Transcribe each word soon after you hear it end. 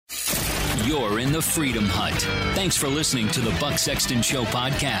You're in the Freedom Hut. Thanks for listening to the Buck Sexton Show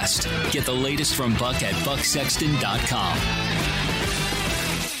podcast. Get the latest from Buck at bucksexton.com.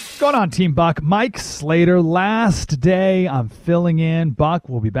 What's going on, Team Buck? Mike Slater, last day. I'm filling in. Buck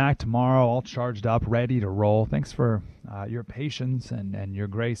will be back tomorrow, all charged up, ready to roll. Thanks for your patience and your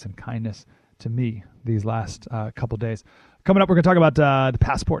grace and kindness to me these last couple days. Coming up, we're going to talk about the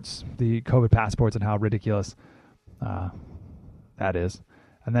passports, the COVID passports, and how ridiculous that is.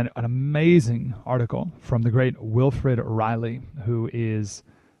 And then an amazing article from the great Wilfred Riley, who is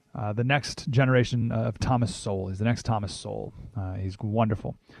the next generation of Thomas Sowell. He's the next Thomas Sowell. He's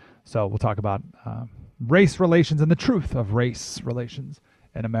wonderful. So we'll talk about race relations and the truth of race relations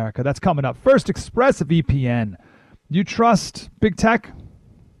in America. That's coming up. First, ExpressVPN. Do you trust big tech?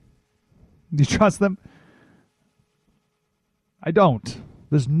 Do you trust them? I don't.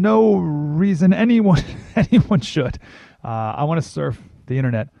 There's no reason anyone should. I want to surf the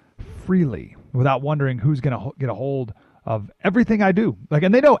internet freely without wondering who's going to get a hold of everything I do.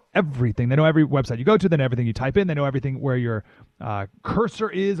 And they know everything. They know every website you go to, they know everything you type in, they know everything where your cursor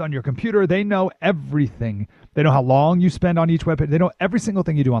is on your computer. They know everything. They know how long you spend on each webpage. They know every single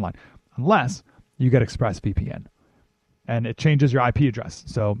thing you do online, unless you get ExpressVPN. And it changes your IP address.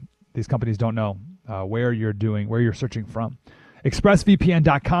 So these companies don't know where you're searching from.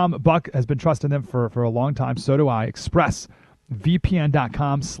 ExpressVPN.com. Buck has been trusting them for a long time. So do I.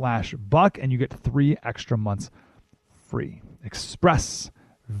 ExpressVPN.com/Buck, and you get 3 extra months free.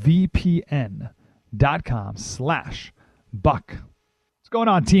 ExpressVPN.com/Buck. What's going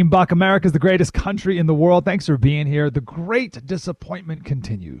on, Team Buck? America's the greatest country in the world. Thanks for being here. The great disappointment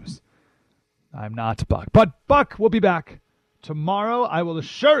continues. I'm not Buck, but Buck will be back tomorrow. I will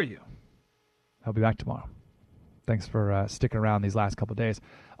assure you he'll be back tomorrow. Thanks for sticking around these last couple of days.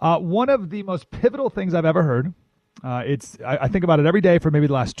 One of the most pivotal things I've ever heard, I think about it every day for maybe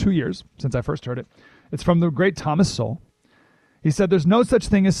the last 2 years since I first heard it. It's from the great Thomas Sowell. He said, there's no such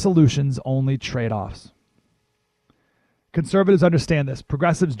thing as solutions, only trade-offs. Conservatives understand this.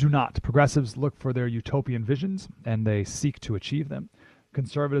 Progressives do not. Progressives look for their utopian visions, and they seek to achieve them.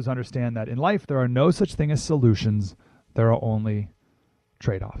 Conservatives understand that in life, there are no such thing as solutions. There are only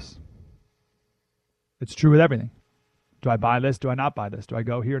trade-offs. It's true with everything. Do I buy this? Do I not buy this? Do I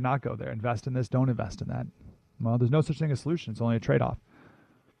go here, not go there? Invest in this, don't invest in that? Well, there's no such thing as solution. It's only a trade-off.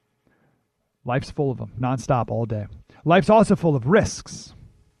 Life's full of them, nonstop, all day. Life's also full of risks.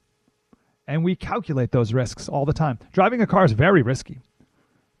 And we calculate those risks all the time. Driving a car is very risky,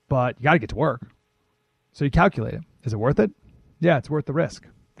 but you got to get to work. So you calculate it. Is it worth it? Yeah, it's worth the risk.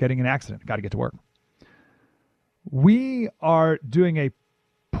 Getting in an accident, got to get to work. We are doing a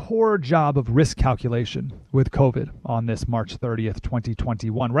poor job of risk calculation with COVID on this March 30th,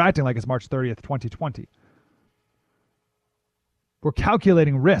 2021. We're acting like it's March 30th, 2020. We're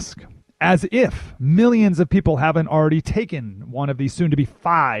calculating risk as if millions of people haven't already taken one of these soon-to-be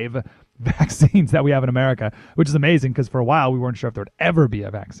 5 vaccines that we have in America, which is amazing because for a while we weren't sure if there would ever be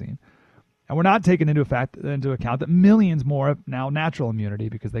a vaccine. And we're not taking into account that millions more have now natural immunity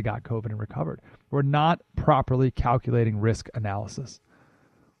because they got COVID and recovered. We're not properly calculating risk analysis.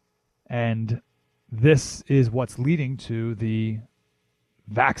 And this is what's leading to the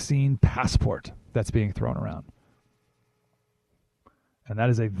vaccine passport that's being thrown around. And that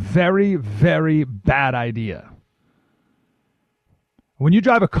is a very, very bad idea. When you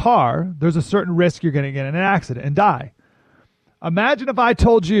drive a car, there's a certain risk you're going to get in an accident and die. Imagine if I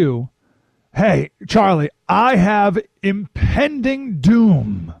told you, hey, Charlie, I have impending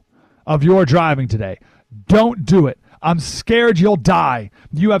doom of your driving today. Don't do it. I'm scared you'll die.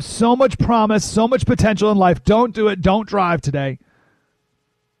 You have so much promise, so much potential in life. Don't do it. Don't drive today.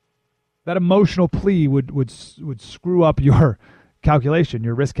 That emotional plea would screw up your calculation,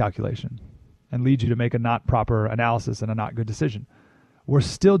 your risk calculation, and lead you to make a not proper analysis and a not good decision. We're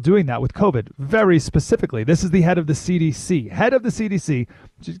still doing that with COVID, very specifically. This is the head of the CDC. Head of the CDC,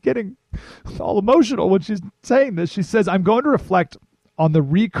 she's getting all emotional when she's saying this. She says, I'm going to reflect on the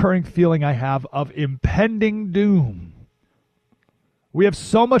recurring feeling I have of impending doom. We have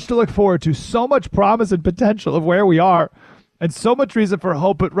so much to look forward to, so much promise and potential of where we are, and so much reason for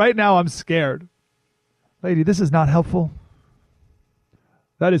hope, but right now I'm scared. Lady, this is not helpful.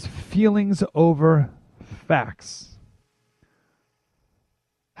 That is feelings over facts.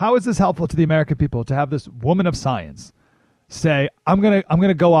 How is this helpful to the American people to have this woman of science say, I'm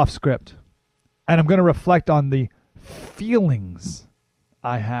gonna go off script, and I'm gonna reflect on the feelings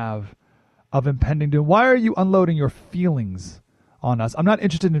I have of impending doom? Why are you unloading your feelings on us? I'm not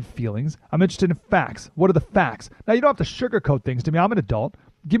interested in feelings. I'm interested in facts. What are the facts? Now, you don't have to sugarcoat things to me. I'm an adult.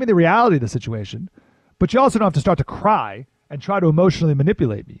 Give me the reality of the situation. But you also don't have to start to cry and try to emotionally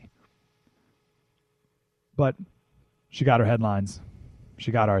manipulate me. But she got her headlines.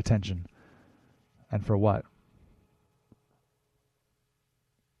 She got our attention. And for what?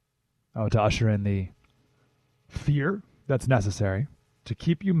 Oh, to usher in the fear that's necessary to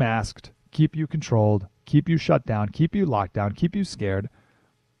keep you masked, keep you controlled, keep you shut down, keep you locked down, keep you scared,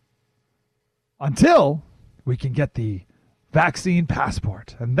 until we can get the vaccine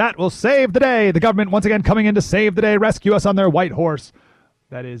passport. And that will save the day. The government once again coming in to save the day, rescue us on their white horse.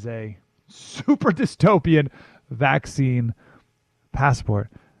 That is a super dystopian vaccine passport.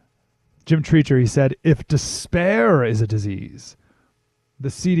 Jim Treacher, he said, if despair is a disease, the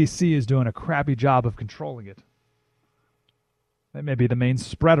CDC is doing a crappy job of controlling it. They may be the main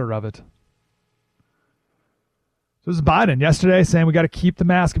spreader of it. So this is Biden yesterday saying we got to keep the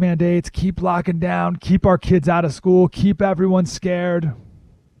mask mandates, keep locking down, keep our kids out of school, keep everyone scared.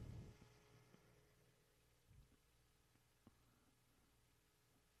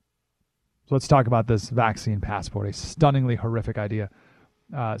 So let's talk about this vaccine passport, a stunningly horrific idea.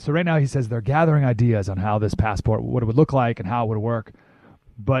 So right now he says they're gathering ideas on how this passport, what it would look like and how it would work.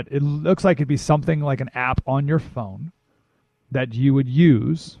 But it looks like it'd be something like an app on your phone that you would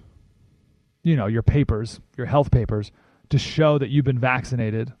use, you know, your papers, your health papers, to show that you've been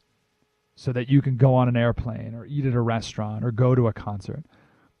vaccinated so that you can go on an airplane or eat at a restaurant or go to a concert.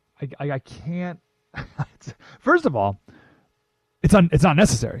 I can't. First of all, it's not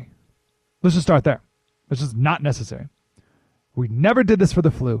necessary. Let's just start there. It's just not necessary. We never did this for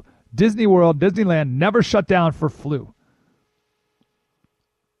the flu. Disney World, Disneyland never shut down for flu.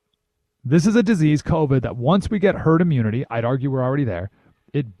 This is a disease, COVID, that once we get herd immunity, I'd argue we're already there,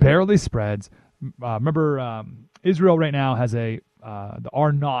 it barely spreads. Remember, Israel right now has the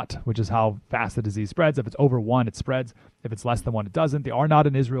R0, which is how fast the disease spreads. If it's over 1, it spreads. If it's less than 1, it doesn't. The R0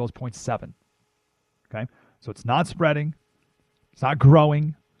 in Israel is 0.7. Okay? So it's not spreading. It's not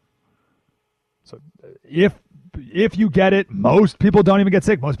growing. So if you get it, most people don't even get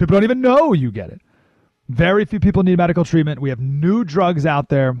sick. Most people don't even know you get it. Very few people need medical treatment. We have new drugs out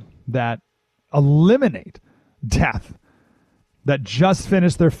there that eliminate death, that just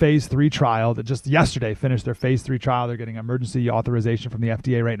finished their phase 3 trial, that just yesterday finished their phase 3 trial. They're getting emergency authorization from the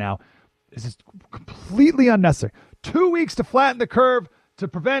FDA right now. This is completely unnecessary. 2 weeks to flatten the curve to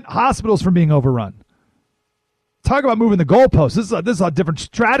prevent hospitals from being overrun. Talk about moving the goalposts. This is a different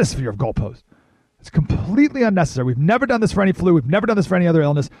stratosphere of goalposts. It's completely unnecessary. We've never done this for any flu. We've never done this for any other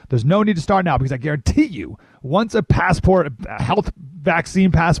illness. There's no need to start now, because I guarantee you, once a passport, a health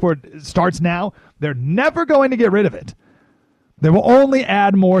vaccine passport starts now, they're never going to get rid of it. They will only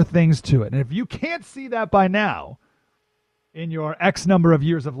add more things to it. And if you can't see that by now, in your X number of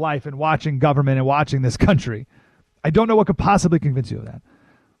years of life and watching government and watching this country, I don't know what could possibly convince you of that.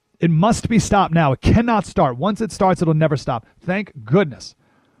 It must be stopped now. It cannot start. Once it starts, it'll never stop. Thank goodness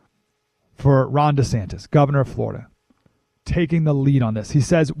for Ron DeSantis, governor of Florida, taking the lead on this. He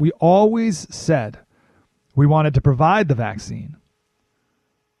says, we always said we wanted to provide the vaccine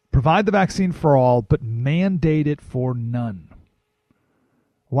for all, but mandate it for none.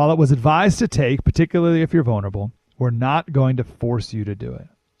 While it was advised to take, particularly if you're vulnerable, we're not going to force you to do it.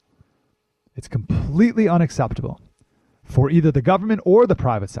 It's completely unacceptable for either the government or the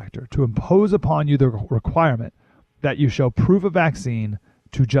private sector to impose upon you the requirement that you show proof of vaccine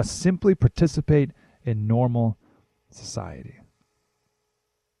to just simply participate in normal society.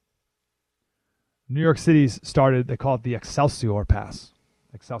 New York City's started, they call it the Excelsior Pass.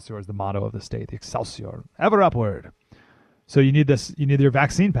 Excelsior is the motto of the state, the Excelsior, ever upward. So you need your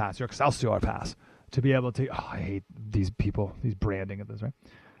vaccine pass, your Excelsior Pass, to be able to, I hate these people, these branding of this,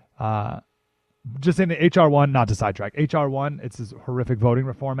 right? Just in the HR1, not to sidetrack, HR1, it's this horrific voting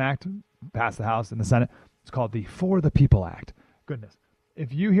reform act, passed the House and the Senate. It's called the For the People Act. Goodness.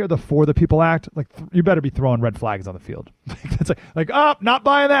 If you hear the For the People Act, like you better be throwing red flags on the field. It's oh, not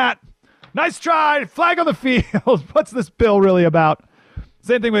buying that. Nice try. Flag on the field. What's this bill really about?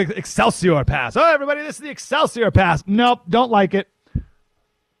 Same thing with Excelsior Pass. Oh, everybody, this is the Excelsior Pass. Nope, don't like it.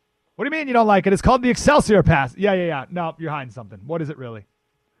 What do you mean you don't like it? It's called the Excelsior Pass. Yeah. No, you're hiding something. What is it really?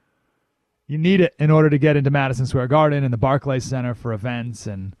 You need it in order to get into Madison Square Garden and the Barclays Center for events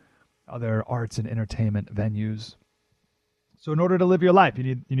and other arts and entertainment venues. So in order to live your life, you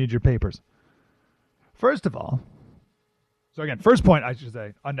need your papers. First of all, so again, first point, I should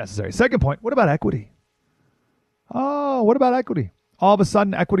say, unnecessary. Second point, what about equity? Oh, what about equity? All of a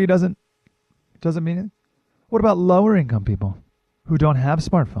sudden, equity doesn't mean anything? What about lower income people who don't have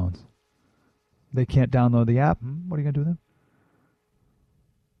smartphones? They can't download the app. What are you going to do with them?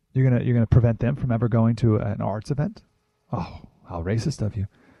 You're gonna prevent them from ever going to an arts event? Oh, how racist of you.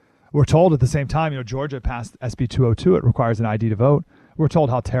 We're told at the same time, Georgia passed SB 202. It requires an ID to vote. We're told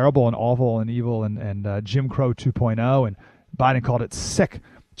how terrible and awful and evil and Jim Crow 2.0, and Biden called it sick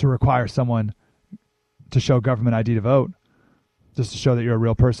to require someone to show government ID to vote, just to show that you're a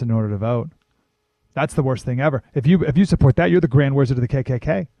real person in order to vote. That's the worst thing ever. If you support that, you're the Grand Wizard of the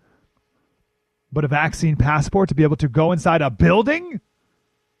KKK. But a vaccine passport to be able to go inside a building?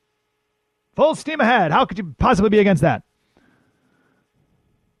 Full steam ahead. How could you possibly be against that?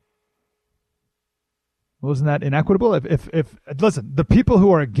 Wasn't that inequitable? If listen, the people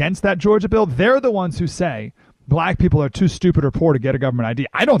who are against that Georgia bill, they're the ones who say black people are too stupid or poor to get a government ID.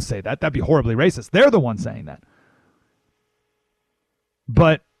 I don't say that. That'd be horribly racist. They're the ones saying that.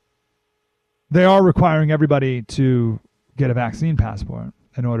 But they are requiring everybody to get a vaccine passport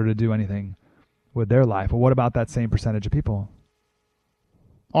in order to do anything with their life. Well, what about that same percentage of people?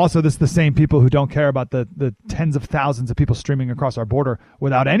 Also, this is the same people who don't care about the tens of thousands of people streaming across our border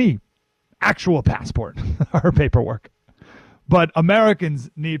without any actual passport or paperwork. But Americans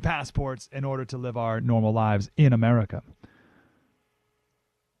need passports in order to live our normal lives in America.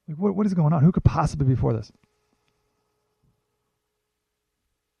 What is going on? Who could possibly be for this?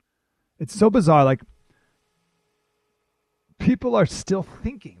 It's so bizarre. Like, people are still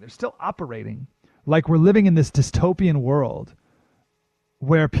thinking, they're still operating like we're living in this dystopian world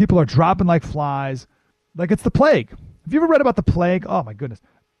where people are dropping like flies, like it's the plague. Have you ever read about the plague? Oh my goodness.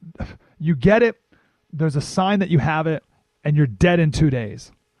 You get it, there's a sign that you have it, and you're dead in 2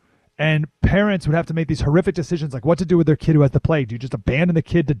 days. And parents would have to make these horrific decisions like what to do with their kid who has the plague. Do you just abandon the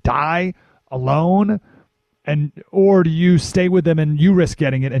kid to die alone? Or do you stay with them and you risk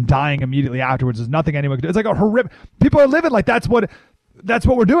getting it and dying immediately afterwards? There's nothing anyone can do. It's like a horrific. People are living like that's what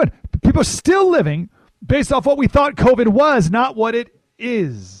we're doing. People are still living based off what we thought COVID was, not what it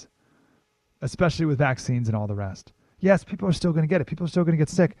is. Especially with vaccines and all the rest. Yes, people are still going to get it. People are still going to get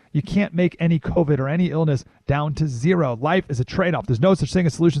sick. You can't make any COVID or any illness down to zero. Life is a trade-off. There's no such thing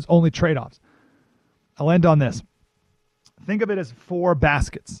as solutions, only trade-offs. I'll end on this. Think of it as 4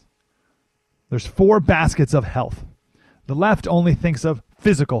 baskets. There's 4 baskets of health. The left only thinks of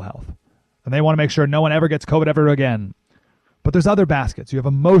physical health, and they want to make sure no one ever gets COVID ever again. But there's other baskets. You have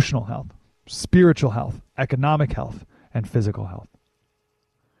emotional health, spiritual health, economic health, and physical health.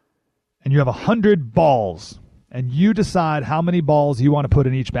 And you have 100 balls, and you decide how many balls you want to put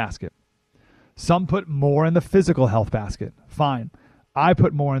in each basket. Some put more in the physical health basket. Fine. I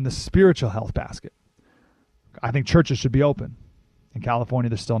put more in the spiritual health basket. I think churches should be open. In California,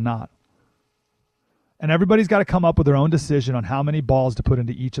 they're still not. And everybody's got to come up with their own decision on how many balls to put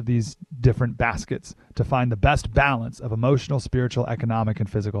into each of these different baskets to find the best balance of emotional, spiritual, economic, and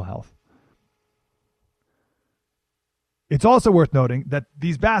physical health. It's also worth noting that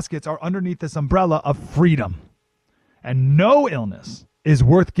these baskets are underneath this umbrella of freedom. And no illness is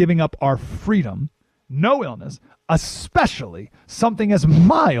worth giving up our freedom. No illness, especially something as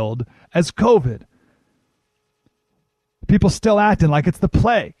mild as COVID. People still acting like it's the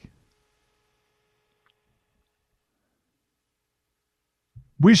plague.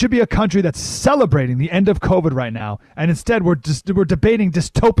 We should be a country that's celebrating the end of COVID right now, and instead we're debating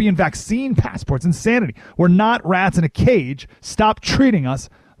dystopian vaccine passports. Insanity. We're not rats in a cage. Stop treating us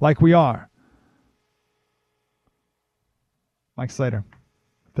like we are. Mike Slater,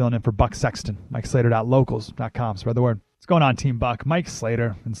 filling in for Buck Sexton. MikeSlater.locals.com. Spread the word. What's going on, Team Buck? Mike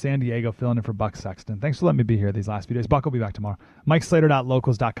Slater in San Diego, filling in for Buck Sexton. Thanks for letting me be here these last few days. Buck will be back tomorrow.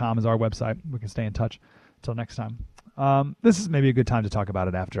 MikeSlater.locals.com is our website. We can stay in touch. Until next time. This is maybe a good time to talk about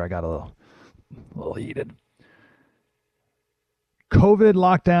it after I got a little heated. COVID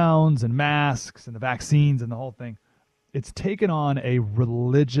lockdowns and masks and the vaccines and the whole thing, it's taken on a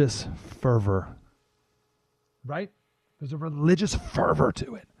religious fervor, right? There's a religious fervor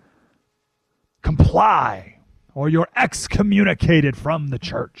to it. Comply or you're excommunicated from the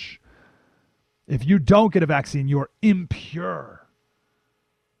church. If you don't get a vaccine, you're impure,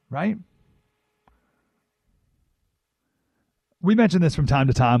 right? We mentioned this from time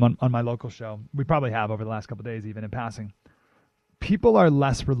to time on my local show. We probably have over the last couple of days, even in passing. People are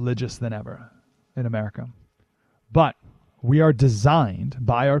less religious than ever in America. But we are designed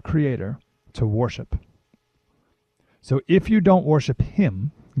by our Creator to worship. So if you don't worship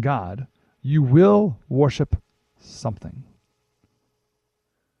Him, God, you will worship something.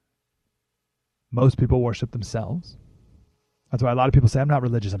 Most people worship themselves. That's why a lot of people say, I'm not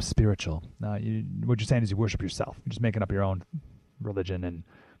religious, I'm spiritual. No, what you're saying is you worship yourself. You're just making up your own religion and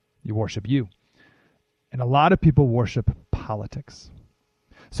you worship you. And a lot of people worship politics.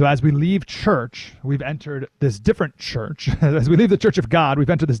 So as we leave church, we've entered this different church. As we leave the church of God, we've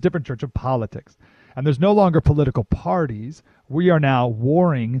entered this different church of politics. And there's no longer political parties. We are now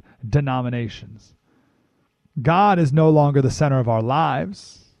warring denominations. God is no longer the center of our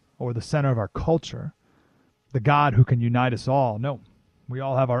lives or the center of our culture, the God who can unite us all. No, we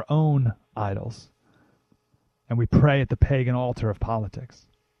all have our own idols, and we pray at the pagan altar of politics.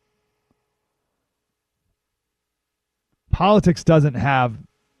 Politics doesn't have,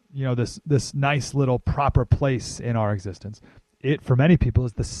 this nice little proper place in our existence. It, for many people,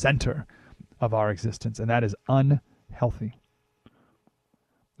 is the center of our existence, and that is unhealthy.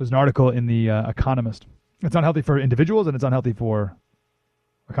 There's an article in The Economist. It's unhealthy for individuals, and it's unhealthy for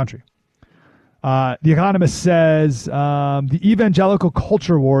a country. The Economist says the evangelical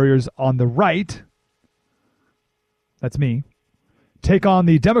culture warriors on the right, that's me, take on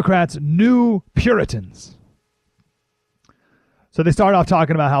the Democrats' new Puritans. So they start off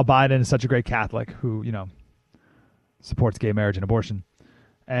talking about how Biden is such a great Catholic who, supports gay marriage and abortion,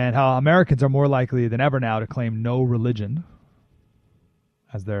 and how Americans are more likely than ever now to claim no religion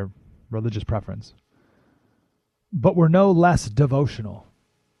as their religious preference. But we're no less devotional.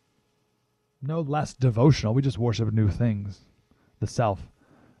 No less devotional. We just worship new things. The self,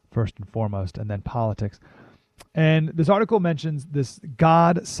 first and foremost, and then politics. And this article mentions this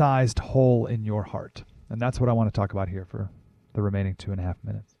God-sized hole in your heart. And that's what I want to talk about here for the remaining 2.5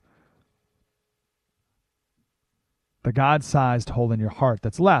 minutes. The God-sized hole in your heart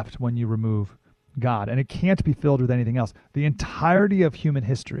that's left when you remove God. And it can't be filled with anything else. The entirety of human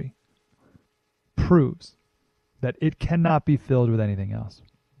history proves that it cannot be filled with anything else.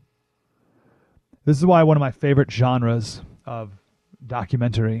 This is why one of my favorite genres of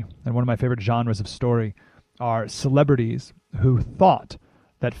documentary and one of my favorite genres of story are celebrities who thought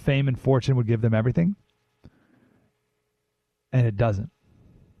that fame and fortune would give them everything, and it doesn't.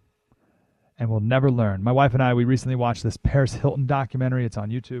 And we'll never learn. My wife and I, we recently watched this Paris Hilton documentary. It's on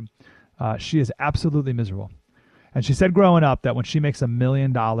YouTube. She is absolutely miserable. And she said growing up that when she makes $1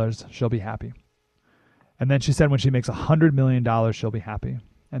 million, she'll be happy. And then she said when she makes $100 million, she'll be happy.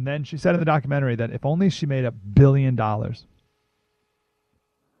 And then she said in the documentary that if only she made $1 billion.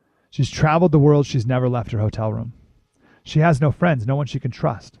 She's traveled the world. She's never left her hotel room. She has no friends, no one she can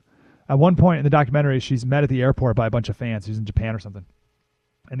trust. At one point in the documentary, she's met at the airport by a bunch of fans. She's in Japan or something.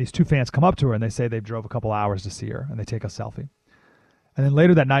 And these two fans come up to her and they say they drove a couple hours to see her, and they take a selfie. And then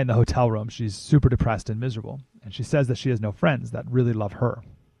later that night in the hotel room, she's super depressed and miserable. And she says that she has no friends that really love her.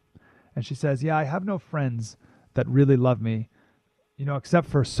 And she says, yeah, I have no friends that really love me, except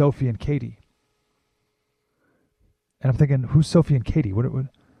for Sophie and Katie. And I'm thinking, who's Sophie and Katie?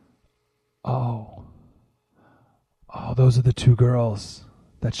 Oh, those are the two girls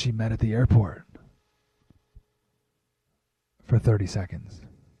that she met at the airport for 30 seconds.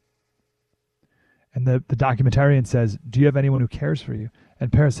 And the documentarian says, do you have anyone who cares for you?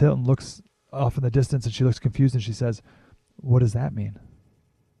 And Paris Hilton looks off in the distance and she looks confused and she says, what does that mean?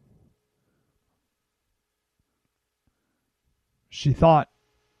 She thought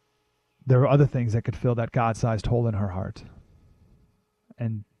there were other things that could fill that God-sized hole in her heart.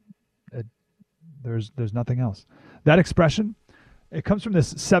 And there's nothing else. That expression, it comes from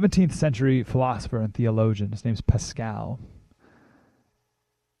this 17th century philosopher and theologian. His name's Pascal.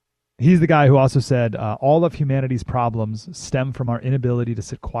 He's the guy who also said, all of humanity's problems stem from our inability to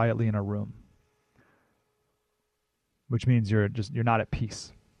sit quietly in a room. Which means you're not at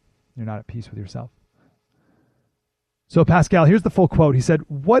peace. You're not at peace with yourself. So Pascal, here's the full quote. He said,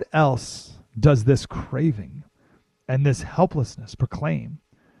 what else does this craving and this helplessness proclaim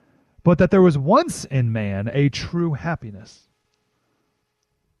but that there was once in man a true happiness?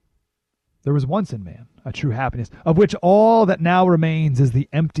 There was once in man a true happiness, of which all that now remains is the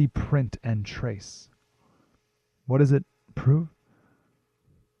empty print and trace. What does it prove?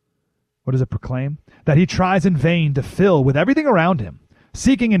 What does it proclaim? That he tries in vain to fill with everything around him,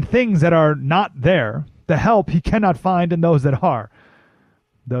 seeking in things that are not there the help he cannot find in those that are,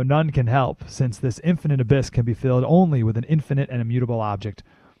 though none can help, since this infinite abyss can be filled only with an infinite and immutable object,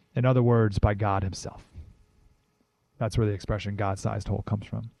 in other words, by God himself. That's where the expression God-sized hole comes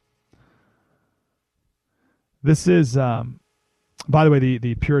from. This is, by the way,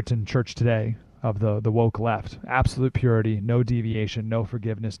 the Puritan church today of the woke left. Absolute purity, no deviation, no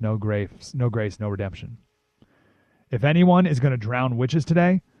forgiveness, no grace, no redemption. If anyone is going to drown witches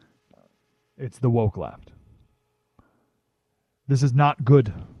today, it's the woke left. This is not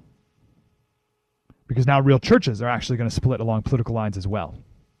good, because now real churches are actually going to split along political lines as well.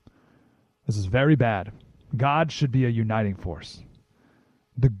 This is very bad. God should be a uniting force.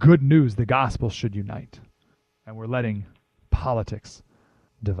 The good news, the gospel, should unite. And we're letting politics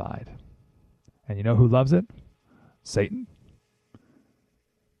divide. And you know who loves it? Satan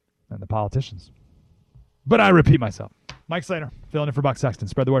and the politicians. But I repeat myself. Mike Slater, filling in for Buck Sexton.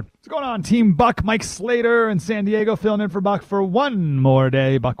 Spread the word. What's going on, Team Buck? Mike Slater in San Diego, filling in for Buck for one more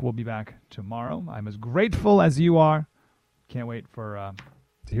day. Buck will be back tomorrow. I'm as grateful as you are. Can't wait for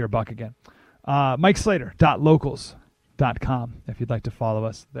to hear Buck again. MikeSlater.locals.com if you'd like to follow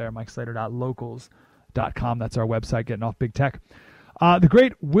us there. MikeSlater.locals.com. That's our website, getting off big tech. The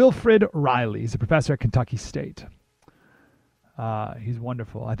great Wilfred Riley. He's a professor at Kentucky State. He's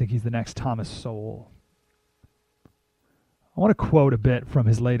wonderful. I think he's the next Thomas Sowell. I want to quote a bit from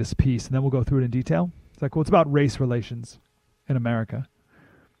his latest piece, and then we'll go through it in detail. It's like, well, it's about race relations in America.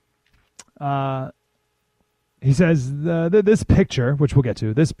 He says, this picture, which we'll get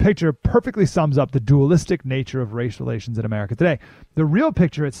to, this picture perfectly sums up the dualistic nature of race relations in America today. The real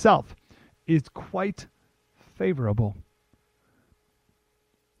picture itself is quite favorable,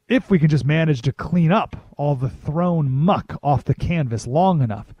 if we can just manage to clean up all the thrown muck off the canvas long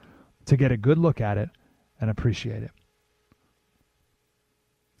enough to get a good look at it and appreciate it.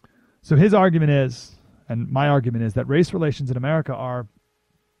 So his argument is, and my argument is, that race relations in America are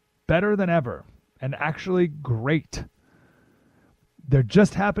better than ever and actually great. There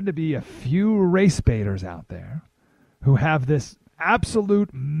just happen to be a few race baiters out there who have this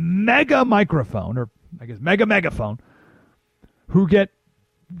absolute mega microphone, or I guess mega megaphone, who get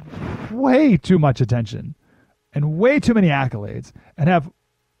way too much attention and way too many accolades and have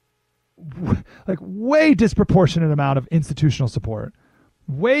like way disproportionate amount of institutional support,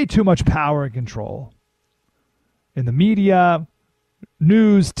 way too much power and control in the media,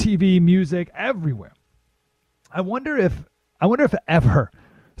 news, TV, music, everywhere. I wonder if ever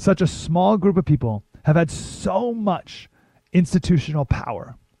such a small group of people have had so much institutional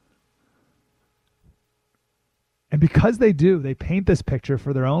power. And because they do, they paint this picture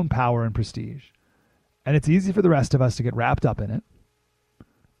for their own power and prestige. And it's easy for the rest of us to get wrapped up in it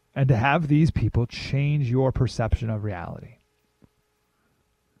and to have these people change your perception of reality.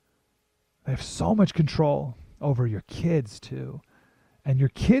 They have so much control over your kids, too. And your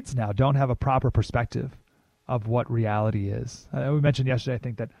kids now don't have a proper perspective of what reality is. We mentioned yesterday, I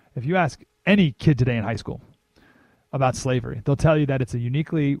think, that if you ask any kid today in high school about slavery, they'll tell you that it's a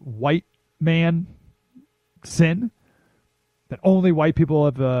uniquely white man sin, that only white people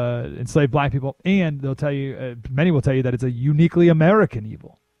have enslaved black people, and they'll tell you, many will tell you that it's a uniquely American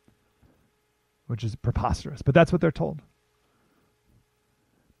evil, which is preposterous, but that's what they're told.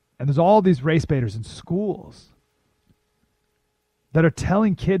 And there's all these race baiters in schools that are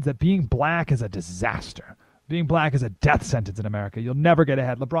telling kids that being black is a disaster. Being black is a death sentence in America. You'll never get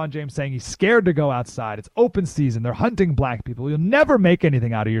ahead. LeBron James saying he's scared to go outside. It's open season. They're hunting black people. You'll never make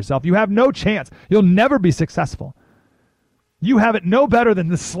anything out of yourself. You have no chance. You'll never be successful. You have it no better than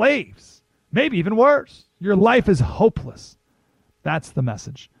the slaves. Maybe even worse. Your life is hopeless. That's the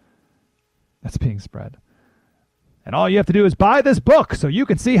message that's being spread. And all you have to do is buy this book so you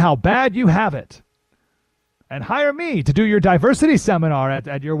can see how bad you have it. And hire me to do your diversity seminar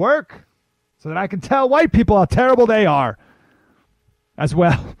at your work so that I can tell white people how terrible they are as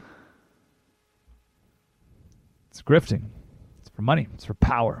well. It's grifting. It's for money. It's for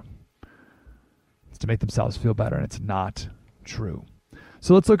power. It's to make themselves feel better, and it's not true.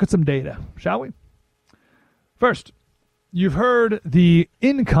 So let's look at some data, shall we? First, you've heard the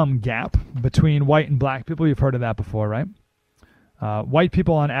income gap between white and black people. You've heard of that before, right? White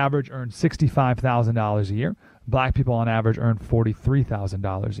people on average earn $65,000 a year. Black people on average earn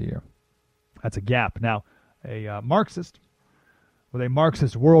 $43,000 a year. That's a gap. Now, a Marxist with a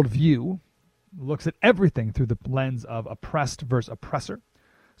Marxist worldview looks at everything through the lens of oppressed versus oppressor.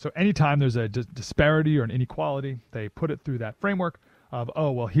 So anytime there's a disparity or an inequality, they put it through that framework of,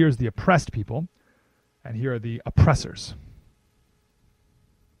 oh, well, here's the oppressed people, and here are the oppressors.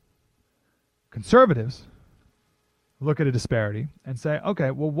 Conservatives look at a disparity and say, okay,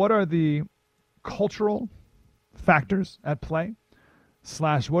 well, what are the cultural factors at play, /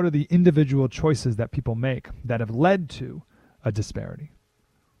 what are the individual choices that people make that have led to a disparity?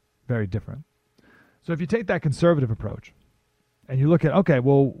 Very different. So if you take that conservative approach and you look at, okay,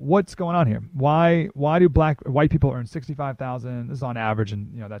 well, what's going on here? Why do white people earn $65,000? This is on average,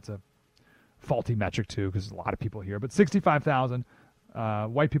 and that's a faulty metric too, because there's a lot of people here. But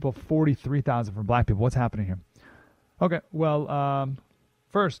 $65,000, white people, $43,000 from black people. What's happening here? Okay, well,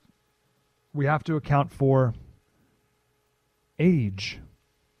 first, we have to account for age.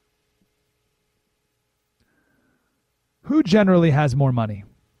 Who generally has more money?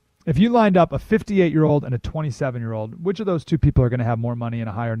 If you lined up a 58-year-old and a 27-year-old, which of those two people are going to have more money and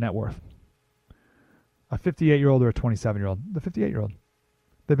a higher net worth? A 58-year-old or a 27-year-old? The 58-year-old.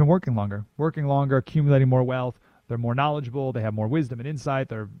 They've been working longer, accumulating more wealth. They're more knowledgeable. They have more wisdom and insight.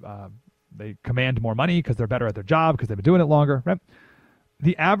 They're they command more money because they're better at their job because they've been doing it longer, right?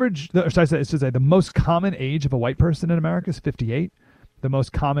 The most common age of a white person in America is 58. The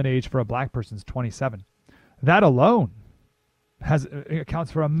most common age for a black person is 27. That alone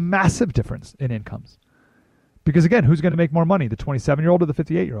accounts for a massive difference in incomes. Because again, who's going to make more money, the 27-year-old or the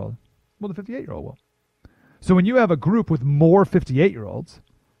 58-year-old? Well, the 58-year-old will. So when you have a group with more 58-year-olds,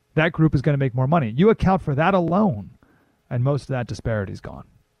 that group is going to make more money. You account for that alone, and most of that disparity is gone.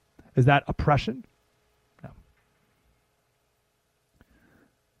 Is that oppression? No.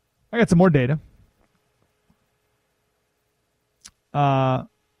 I got some more data.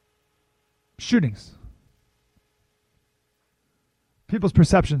 Shootings. People's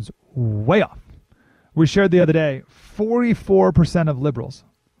perceptions way off. We shared the other day, 44% of liberals,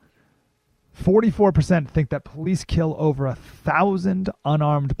 44% think that police kill over 1,000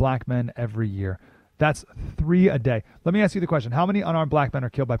 unarmed black men every year. That's 3 a day. Let me ask you the question. How many unarmed black men are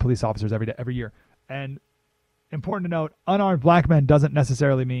killed by police officers every year? And important to note, unarmed black men doesn't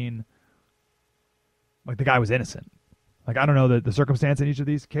necessarily mean like the guy was innocent. Like, I don't know the circumstance in each of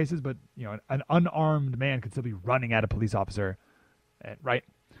these cases, but an unarmed man could still be running at a police officer, right?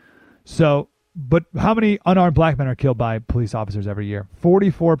 So, but how many unarmed black men are killed by police officers every year?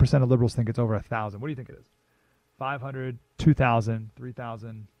 44% of liberals think it's over 1,000. What do you think it is? 500, 2,000,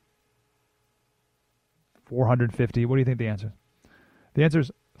 3,000, 450. What do you think the answer is? The answer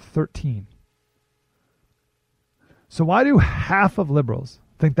is 13. So why do half of liberals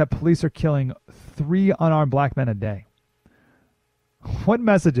think that police are killing 3 unarmed black men a day? What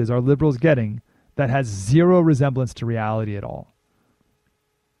messages are liberals getting that has zero resemblance to reality at all?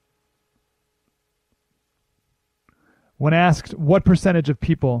 When asked what percentage of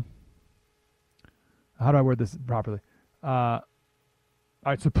people, how do I word this properly? All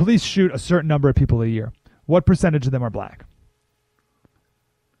right, so police shoot a certain number of people a year. What percentage of them are black?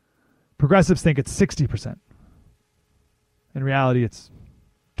 Progressives think it's 60%. In reality, it's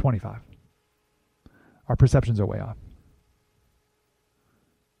 25. Our perceptions are way off.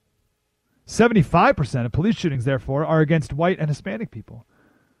 75% of police shootings, therefore, are against white and Hispanic people.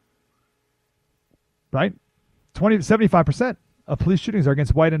 Right? 75% of police shootings are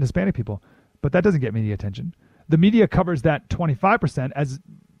against white and Hispanic people. But that doesn't get media attention. The media covers that 25% as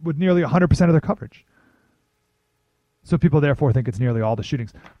with nearly 100% of their coverage. So people therefore think it's nearly all the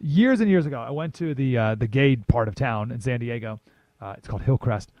shootings. Years and years ago, I went to the gay part of town in San Diego. It's called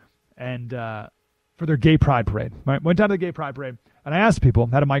Hillcrest. And for their gay pride parade. Right? Went down to the gay pride parade. And I asked people,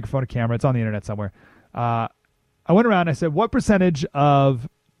 had a microphone, a camera. It's on the internet somewhere. I went around and I said, what percentage of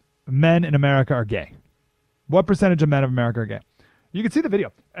men in America are gay? What percentage of men of America are gay? You can see the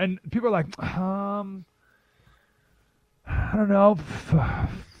video. And people are like, I don't know,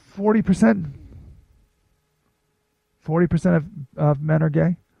 40%? 40% of men are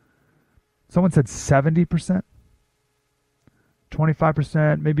gay? Someone said 70%?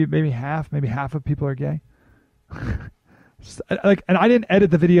 25%? Maybe half of people are gay? And I didn't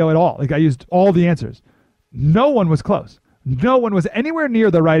edit the video at all. Like, I used all the answers. No one was close. No one was anywhere near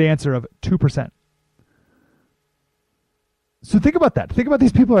the right answer of 2%. So think about that. Think about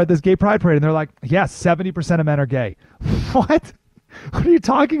these people at this gay pride parade, and they're like, yeah, 70% of men are gay. What? What are you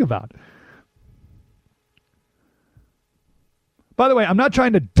talking about? By the way, I'm not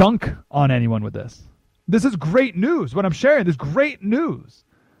trying to dunk on anyone with this. This is great news. What I'm sharing is great news.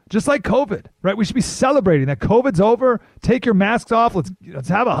 Just like COVID, right? We should be celebrating that COVID's over. Take your masks off. Let's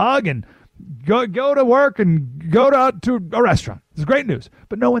have a hug and go to work and go to a restaurant. It's great news.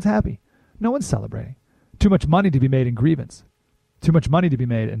 But no one's happy. No one's celebrating. Too much money to be made in grievance. Too much money to be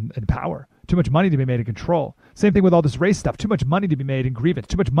made in power. Too much money to be made in control. Same thing with all this race stuff. Too much money to be made in grievance.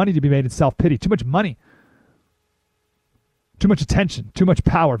 Too much money to be made in self-pity. Too much money. Too much attention. Too much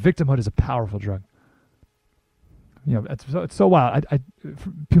power. Victimhood is a powerful drug. It's so wild.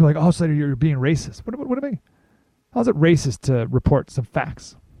 People are like, oh, so you're being racist. What do I mean? How is it racist to report some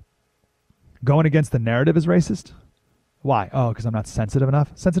facts? Going against the narrative is racist? Why? Oh, because I'm not sensitive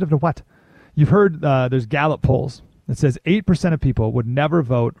enough? Sensitive to what? You've heard there's Gallup polls that says 8% of people would never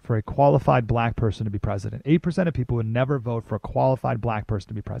vote for a qualified black person to be president. 8% of people would never vote for a qualified black person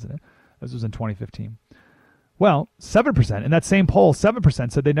to be president. This was in 2015. Well, 7%, in that same poll,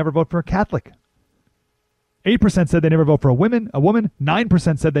 7% said they'd never vote for a Catholic. 8% said they never vote for a woman.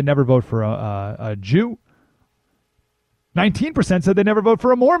 9% said they never vote for a Jew. 19% said they never vote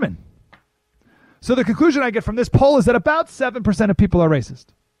for a Mormon. So the conclusion I get from this poll is that about 7% of people are racist.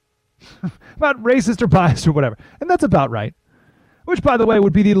 About racist or biased or whatever. And that's about right. Which, by the way,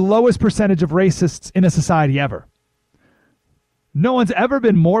 would be the lowest percentage of racists in a society ever. No one's ever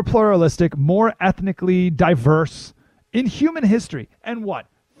been more pluralistic, more ethnically diverse in human history. And what?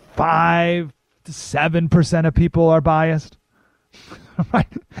 5 to 7% of people are biased. Right?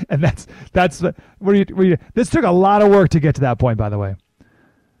 And that's where this took a lot of work to get to that point, by the way.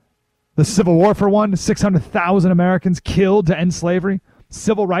 The Civil War, for one, 600,000 Americans killed to end slavery.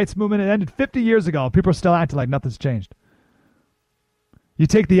 Civil rights movement, it ended 50 years ago. People are still acting like nothing's changed. You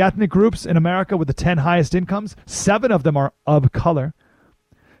take the ethnic groups in America with the 10 highest incomes, 7 of them are of color.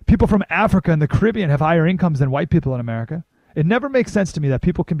 People from Africa and the Caribbean have higher incomes than white people in America. It never makes sense to me that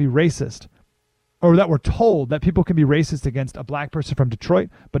people can be racist, or that we're told that people can be racist against a black person from Detroit,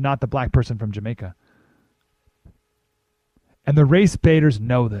 but not the black person from Jamaica. And the race baiters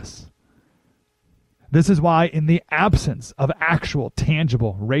know this. This is why, in the absence of actual,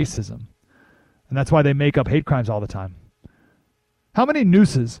 tangible racism, and that's why they make up hate crimes all the time. How many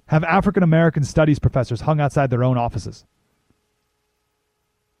nooses have African American studies professors hung outside their own offices?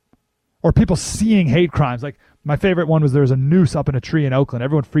 Or people seeing hate crimes. Like, my favorite one was there was a noose up in a tree in Oakland.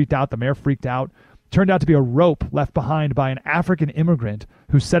 Everyone freaked out. The mayor freaked out. Turned out to be a rope left behind by an African immigrant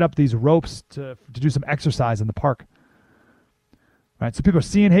who set up these ropes to do some exercise in the park. Right? So people are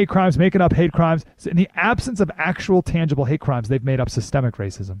seeing hate crimes, making up hate crimes. So in the absence of actual tangible hate crimes, they've made up systemic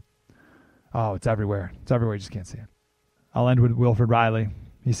racism. Oh, it's everywhere. It's everywhere. You just can't see it. I'll end with Wilfred Riley.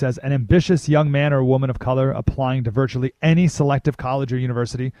 He says, an ambitious young man or woman of color applying to virtually any selective college or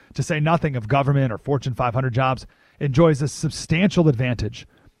university, to say nothing of government or Fortune 500 jobs, enjoys a substantial advantage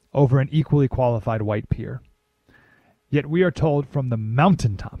over an equally qualified white peer. Yet we are told from the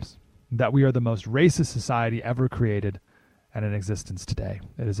mountaintops that we are the most racist society ever created and in existence today.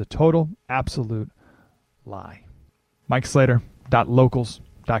 It is a total, absolute lie.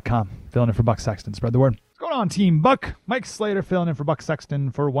 MikeSlater.locals.com. Filling in for Buck Sexton. Spread the word. What's going on, Team Buck? Mike Slater filling in for Buck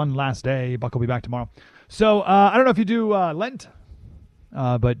Sexton for one last day. Buck will be back tomorrow. So I don't know if you do Lent,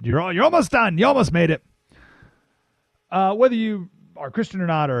 but you're almost done. You almost made it. Whether you are Christian or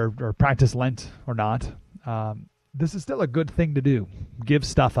not, or practice Lent or not, this is still a good thing to do. Give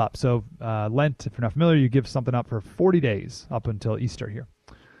stuff up. So Lent, if you're not familiar, you give something up for 40 days up until Easter here.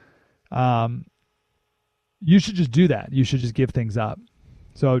 You should just do that. You should just give things up.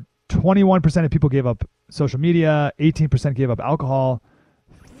 So 21% of people gave up social media, 18% gave up alcohol,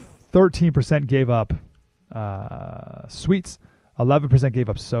 13% gave up sweets, 11% gave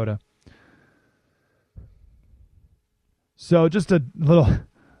up soda. So just a little,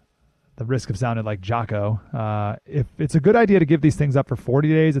 the risk of sounding like Jocko. If it's a good idea to give these things up for 40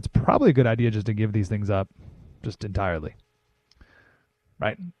 days, it's probably a good idea just to give these things up just entirely.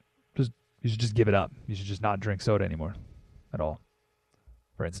 Right? You should just give it up. You should just not drink soda anymore at all,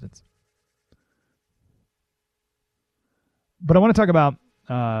 for instance. But I want to talk about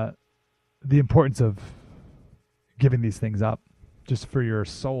the importance of giving these things up just for your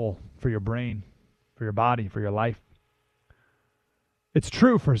soul, for your brain, for your body, for your life. It's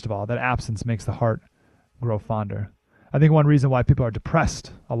true, first of all, that absence makes the heart grow fonder. I think one reason why people are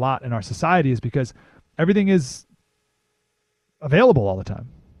depressed a lot in our society is because everything is available all the time.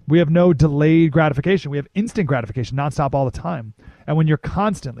 We have no delayed gratification. We have instant gratification nonstop all the time. And when you're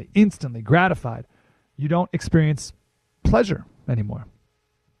constantly, instantly gratified, you don't experience pleasure anymore.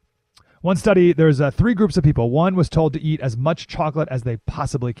 One study, there's 3 groups of people. One was told to eat as much chocolate as they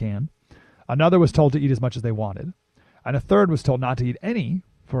possibly can. Another was told to eat as much as they wanted. And a third was told not to eat any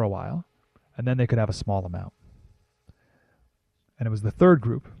for a while, and then they could have a small amount. And it was the third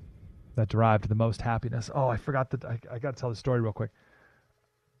group that derived the most happiness. Oh, I forgot that. I got to tell the story real quick.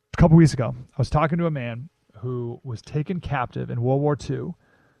 A couple weeks ago, I was talking to a man who was taken captive in World War II.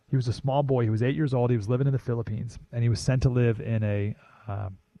 He was a small boy. He was 8 years old. He was living in the Philippines, and he was sent to live in an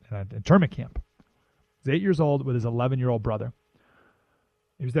internment camp. He was 8 years old with his 11-year-old brother.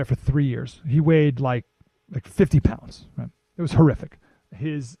 He was there for 3 years. He weighed like 50 pounds. Right? It was horrific.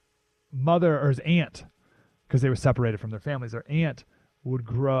 His mother, or his aunt, because they were separated from their families, their aunt would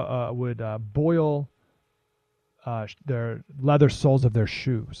boil their leather soles of their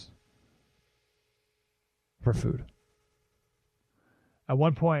shoes for food. At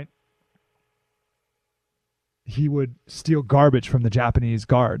one point, he would steal garbage from the Japanese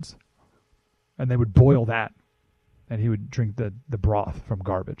guards, and they would boil that, and he would drink the broth from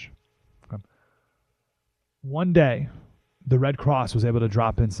garbage. Okay. One day, the Red Cross was able to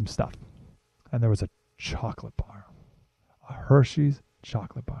drop in some stuff, and there was a chocolate bar, a Hershey's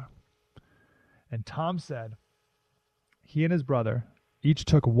chocolate bar. And Tom said he and his brother each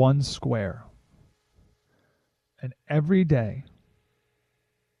took one square, and every day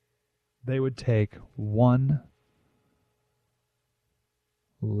they would take one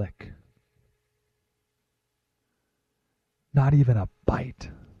lick. Not even a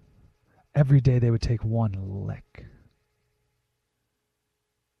bite. Every day they would take one lick.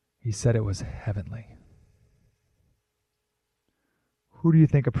 He said it was heavenly. Who do you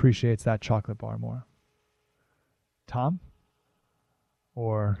think appreciates that chocolate bar more? Tom?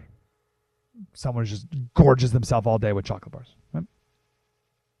 Or someone who just gorges themselves all day with chocolate bars? Right?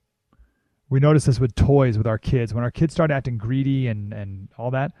 We notice this with toys with our kids. When our kids start acting greedy and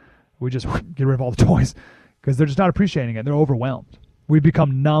all that, we just get rid of all the toys because they're just not appreciating it. They're overwhelmed. We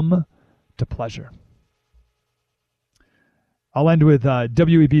become numb to pleasure. I'll end with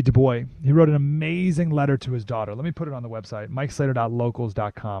W.E.B. Du Bois. He wrote an amazing letter to his daughter. Let me put it on the website,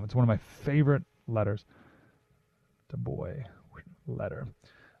 MikeSlater.locals.com. It's one of my favorite letters. Du Bois letter.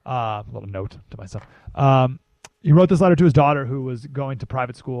 A little note to myself. He wrote this letter to his daughter who was going to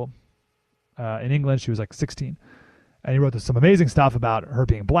private school in England. She was like 16. And he wrote some amazing stuff about her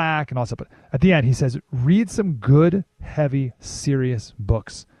being black and all stuff. But at the end, he says, read some good, heavy, serious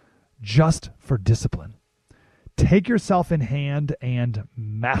books just for discipline. Take yourself in hand and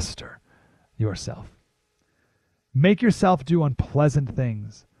master yourself. Make yourself do unpleasant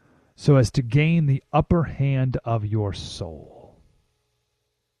things so as to gain the upper hand of your soul.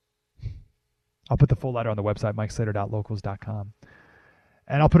 I'll put the full letter on the website, MikeSlater.locals.com.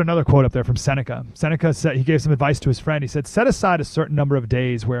 And I'll put another quote up there from Seneca. Seneca said, he gave some advice to his friend. He said, set aside a certain number of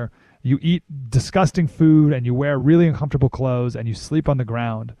days where you eat disgusting food and you wear really uncomfortable clothes and you sleep on the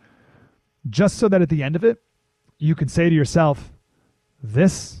ground, just so that at the end of it, you can say to yourself,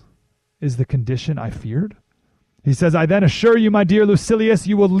 this is the condition I feared. He says, I then assure you, my dear Lucilius,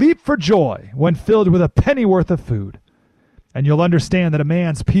 you will leap for joy when filled with a pennyworth of food. And you'll understand that a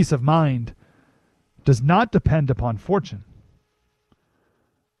man's peace of mind does not depend upon fortune.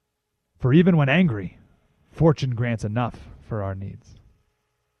 For even when angry, fortune grants enough for our needs.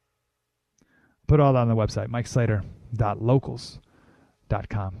 Put all that on the website,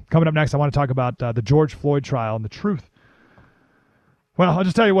 MikeSlater.locals.com. Coming up next, I want to talk about the George Floyd trial and the truth. Well, I'll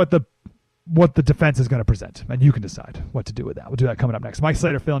just tell you what the defense is going to present, and you can decide what to do with that. We'll do that coming up next. Mike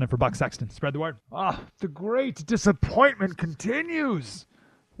Slater filling in for Buck Sexton. Spread the word. The great disappointment continues.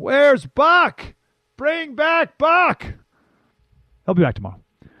 Where's Buck? Bring back Buck. He'll be back tomorrow.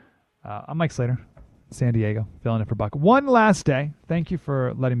 I'm Mike Slater, San Diego, filling in for Buck. One last day. Thank you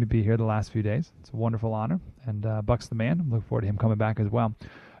for letting me be here the last few days. It's a wonderful honor. And Buck's the man. I'm looking forward to him coming back as well.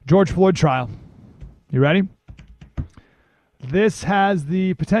 George Floyd trial. You ready? This has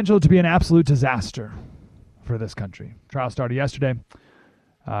the potential to be an absolute disaster for this country. Trial started yesterday,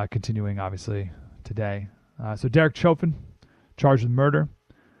 continuing obviously today. So Derek Chauvin, charged with murder.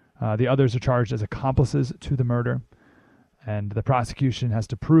 The others are charged as accomplices to the murder. And the prosecution has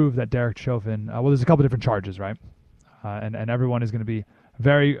to prove that Derek Chauvin, well, there's a couple different charges, right? And everyone is going to be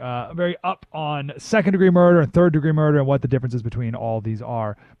very up on second-degree murder and third-degree murder and what the differences between all these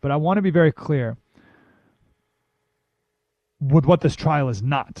are. But I want to be very clear with what this trial is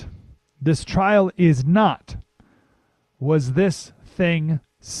not. This trial is not, was this thing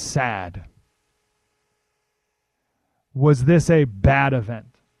sad? Was this a bad event?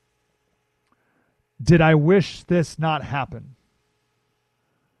 Did I wish this not happen?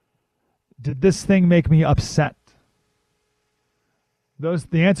 Did this thing make me upset? The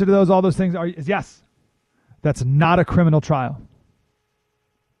answer to all those things is yes. That's not a criminal trial.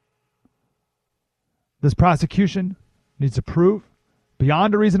 This prosecution needs to prove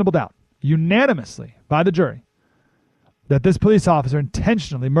beyond a reasonable doubt, unanimously by the jury, that this police officer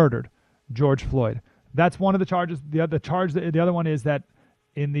intentionally murdered George Floyd. That's one of the charges. The other one is that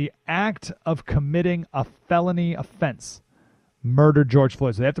in the act of committing a felony offense, murdered George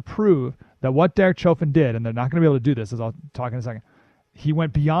Floyd. So they have to prove that what Derek Chauvin did, and they're not going to be able to do this, as I'll talk in a second, he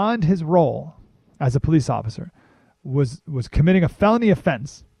went beyond his role as a police officer, was committing a felony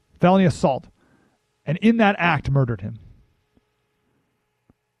offense, felony assault, and in that act murdered him.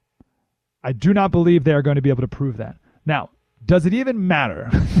 I do not believe they are going to be able to prove that. Now, does it even matter?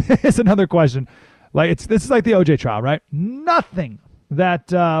 It's another question. This is like the OJ trial, right? Nothing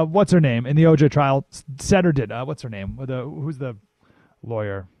that what's her name in the OJ trial said or did. What's her name? Who's the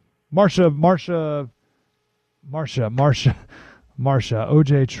lawyer? Marsha.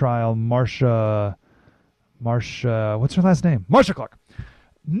 OJ trial. Marsha. What's her last name? Marsha Clark.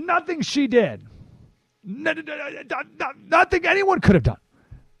 Nothing she did. Nothing anyone could have done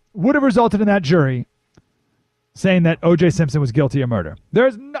would have resulted in that jury saying that OJ Simpson was guilty of murder.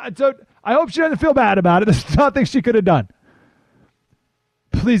 So I hope she doesn't feel bad about it. There's nothing she could have done.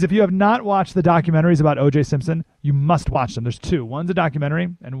 Please, if you have not watched the documentaries about O.J. Simpson, you must watch them. There's two. One's a documentary,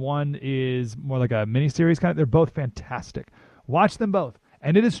 and one is more like a miniseries kind of. They're both fantastic. Watch them both.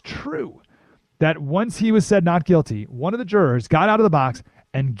 And it is true that once he was said not guilty, one of the jurors got out of the box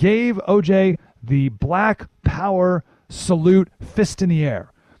and gave O.J. the Black Power salute, fist in the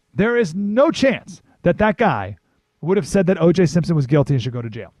air. There is no chance that that guy would have said that O.J. Simpson was guilty and should go to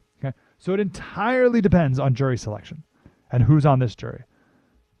jail. Okay, so it entirely depends on jury selection and who's on this jury.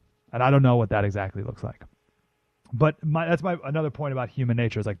 And I don't know what that exactly looks like. But that's another point about human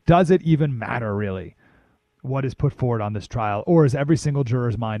nature. Is like, does it even matter really what is put forward on this trial, or is every single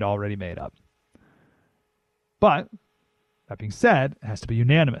juror's mind already made up? But that being said, it has to be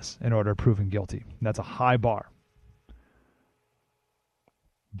unanimous in order to prove him guilty. And that's a high bar.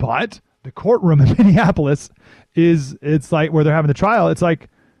 But the courtroom in Minneapolis it's like where they're having the trial. It's like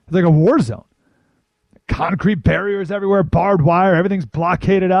a war zone. Concrete barriers everywhere, barbed wire, everything's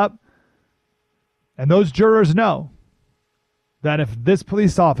blockaded up. And those jurors know that if this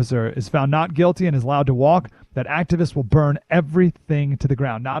police officer is found not guilty and is allowed to walk, that activists will burn everything to the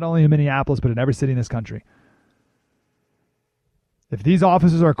ground, not only in Minneapolis, but in every city in this country. If these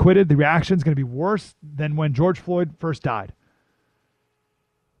officers are acquitted, the reaction is going to be worse than when George Floyd first died.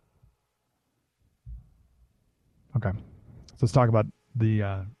 Okay, so let's talk about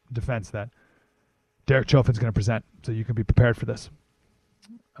the defense that Derek Chauvin's going to present, so you can be prepared for this.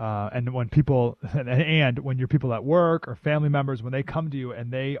 And when people, and when your people at work or family members, when they come to you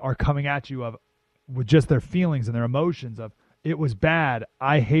and they are coming at you with just their feelings and their emotions of, it was bad,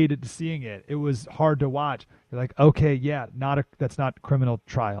 I hated seeing it, it was hard to watch. You're like, okay, yeah, that's not criminal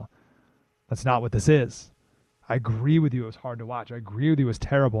trial. That's not what this is. I agree with you, it was hard to watch. I agree with you, it was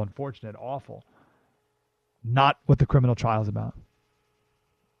terrible, unfortunate, awful. Not what the criminal trial is about.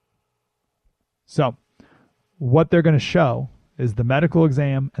 So, what they're going to show is the medical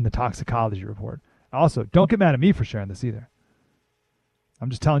exam and the toxicology report. Also, don't get mad at me for sharing this either. I'm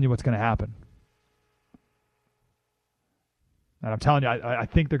just telling you what's going to happen. And I'm telling you, I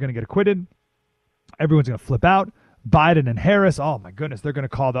think they're going to get acquitted. Everyone's going to flip out. Biden and Harris, oh my goodness, they're going to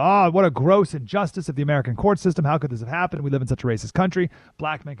call what a gross injustice of the American court system. How could this have happened? We live in such a racist country.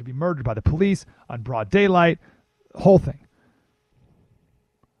 Black men could be murdered by the police on broad daylight. Whole thing.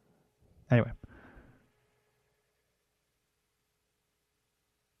 Anyway.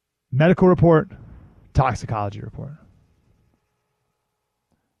 Medical report, toxicology report.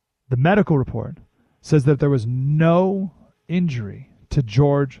 The medical report says that there was no injury to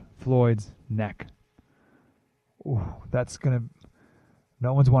George Floyd's neck. Ooh,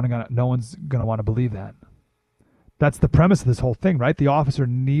 no one's gonna want to believe that. That's the premise of this whole thing, right? The officer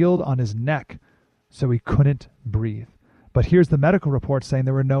kneeled on his neck so he couldn't breathe. But here's the medical report saying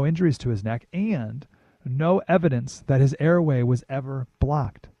there were no injuries to his neck and no evidence that his airway was ever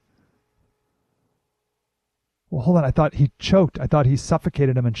blocked. Well, hold on. I thought he choked. I thought he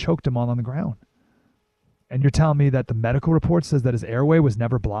suffocated him and choked him all on the ground. And you're telling me that the medical report says that his airway was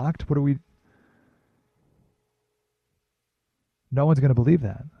never blocked? No one's going to believe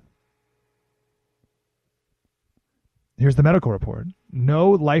that. Here's the medical report.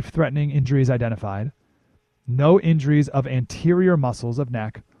 No life-threatening injuries identified. No injuries of anterior muscles of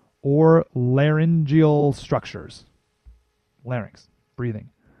neck or laryngeal structures. Larynx, breathing.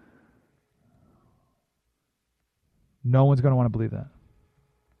 No one's going to want to believe that.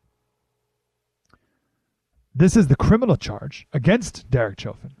 This is the criminal charge against Derek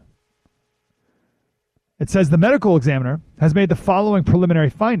Chauvin. It says the medical examiner has made the following preliminary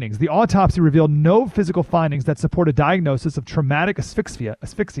findings. The autopsy revealed no physical findings that support a diagnosis of traumatic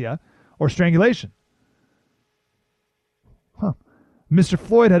asphyxia or strangulation. Mr.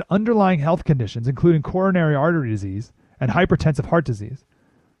 Floyd had underlying health conditions, including coronary artery disease and hypertensive heart disease.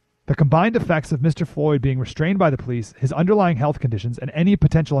 The combined effects of Mr. Floyd being restrained by the police, his underlying health conditions, and any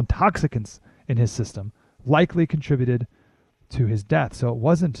potential intoxicants in his system likely contributed to his death. So it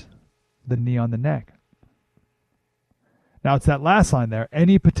wasn't the knee on the neck. Now it's that last line there,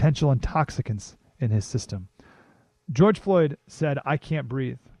 any potential intoxicants in his system. George Floyd said, I can't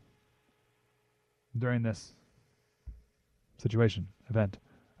breathe during this situation, event,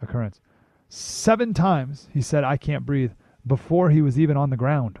 occurrence. 7 times he said, I can't breathe before he was even on the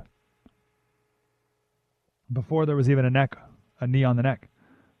ground. Before there was even a knee on the neck.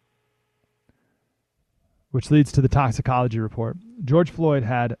 Which leads to the toxicology report. George Floyd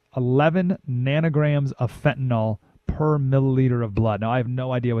had 11 nanograms of fentanyl per milliliter of blood. Now, I have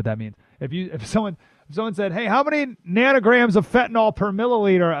no idea what that means. If someone said, hey, how many nanograms of fentanyl per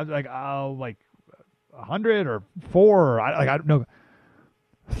milliliter? I was like, oh, like 100 or 4, or I don't know.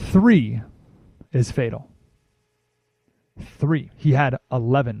 3 is fatal. 3. He had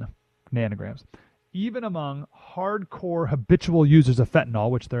 11 nanograms. Even among hardcore habitual users of fentanyl,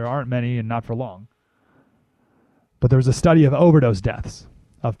 which there aren't many and not for long, but there was a study of overdose deaths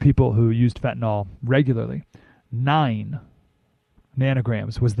of people who used fentanyl regularly. 9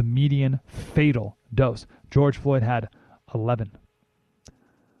 nanograms was the median fatal dose. George Floyd had 11.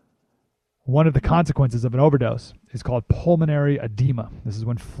 One of the consequences of an overdose is called pulmonary edema. This is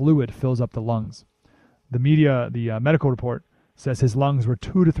when fluid fills up the lungs. The medical report says his lungs were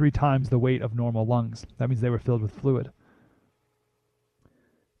 2 to 3 times the weight of normal lungs. That means they were filled with fluid.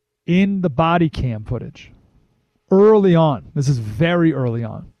 In the body cam footage, early on, this is very early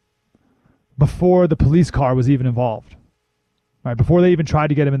on, before the police car was even involved, right? Before they even tried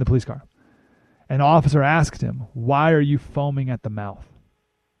to get him in the police car, an officer asked him, "Why are you foaming at the mouth?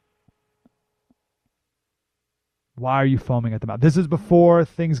 Why are you foaming at the mouth?" This is before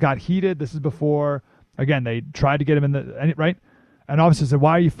things got heated. This is before, again, they tried to get him in the, right? An officer said,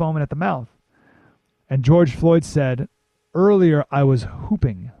 "Why are you foaming at the mouth?" And George Floyd said, "Earlier I was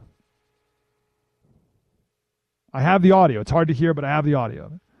hooping." I have the audio. It's hard to hear, but I have the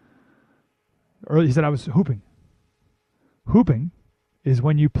audio. Earlier he said, "I was hooping." Hooping is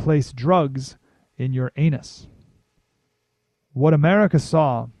when you place drugs in your anus. What America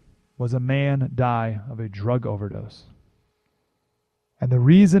saw was a man die of a drug overdose. And the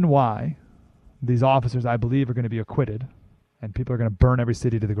reason why these officers, I believe, are going to be acquitted and people are going to burn every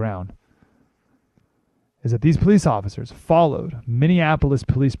city to the ground is that these police officers followed Minneapolis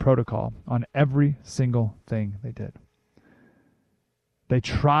police protocol on every single thing they did. They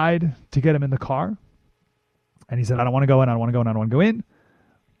tried to get him in the car, and he said, "I don't want to go in, I don't want to go in, I don't want to go in."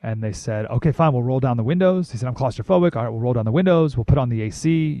 And they said, "Okay, fine, we'll roll down the windows." He said, "I'm claustrophobic. All right, we'll roll down the windows. We'll put on the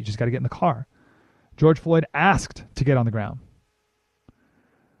AC. You just got to get in the car." George Floyd asked to get on the ground.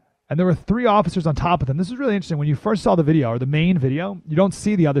 And there were 3 officers on top of them. This is really interesting. When you first saw the video, or the main video, you don't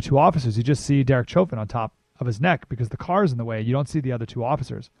see the other 2 officers. You just see Derek Chauvin on top of his neck because the car is in the way. You don't see the other 2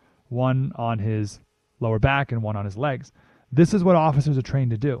 officers, one on his lower back and one on his legs. This is what officers are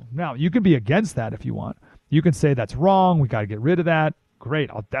trained to do. Now, you can be against that if you want. You can say that's wrong. We got to get rid of that. Great.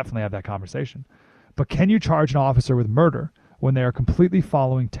 I'll definitely have that conversation. But can you charge an officer with murder when they are completely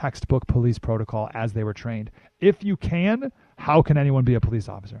following textbook police protocol as they were trained? If you can, how can anyone be a police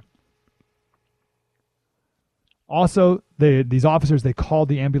officer? Also, these officers, they called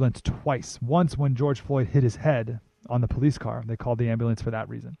the ambulance twice. Once when George Floyd hit his head on the police car. They called the ambulance for that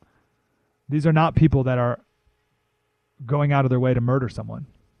reason. These are not people that are going out of their way to murder someone.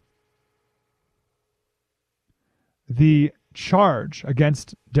 The charge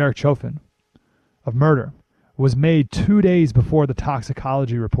against Derek Chauvin of murder was made 2 days before the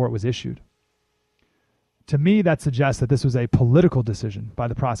toxicology report was issued. To me, that suggests that this was a political decision by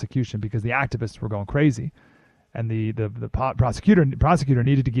the prosecution because the activists were going crazy. And the prosecutor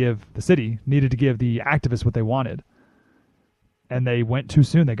needed to give the activists what they wanted. And they went too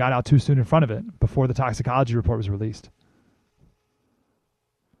soon. They got out too soon in front of it before the toxicology report was released.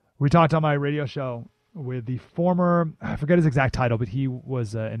 We talked on my radio show with the former, I forget his exact title, but he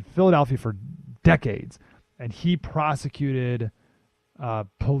was in Philadelphia for decades. And he prosecuted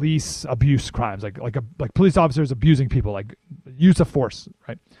police abuse crimes, like police officers abusing people, like use of force,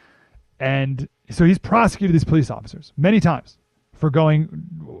 right? And so he's prosecuted these police officers many times for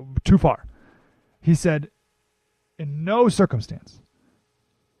going too far. He said, in no circumstance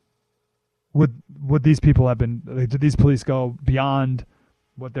would these people have been, did these police go beyond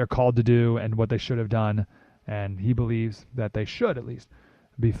what they're called to do and what they should have done? And he believes that they should at least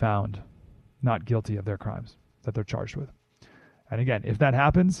be found not guilty of their crimes that they're charged with. And again, if that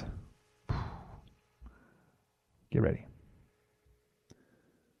happens, get ready.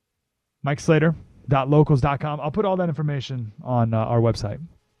 MikeSlater.locals.com. I'll put all that information on our website.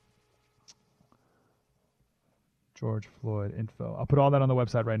 George Floyd info. I'll put all that on the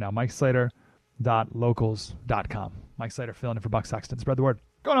website right now. MikeSlater.locals.com. Mike Slater filling in for Buck Sexton. Spread the word.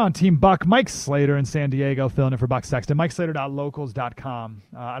 Going on, Team Buck. Mike Slater in San Diego filling in for Buck Sexton. MikeSlater.locals.com.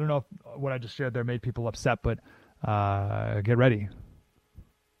 I don't know if what I just shared there made people upset, but get ready.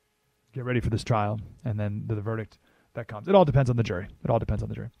 Get ready for this trial and then the verdict that comes. It all depends on the jury.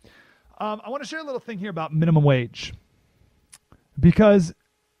 I want to share a little thing here about minimum wage because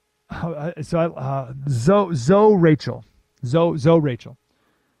Zoe Rachel,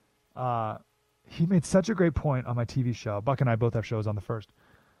 he made such a great point on my TV show. Buck and I both have shows on the First.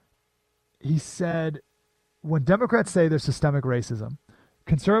 He said, when Democrats say there's systemic racism,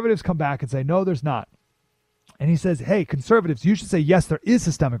 conservatives come back and say, no, there's not. And he says, hey, conservatives, you should say, yes, there is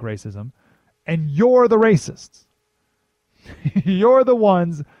systemic racism, and you're the racists. You're the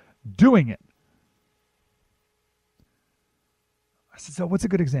ones doing it. I said, so what's a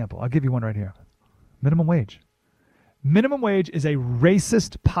good example? I'll give you one right here. Minimum wage. Minimum wage is a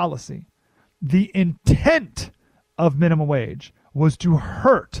racist policy. The intent of minimum wage was to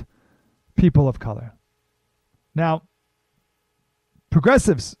hurt people of color. Now,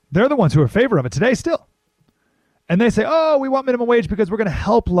 progressives, they're the ones who are in favor of it today still. And they say, oh, we want minimum wage because we're going to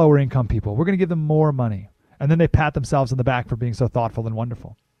help lower income people. We're going to give them more money. And then they pat themselves on the back for being so thoughtful and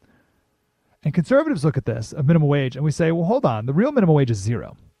wonderful. And conservatives look at this, a minimum wage, and we say, well, hold on. The real minimum wage is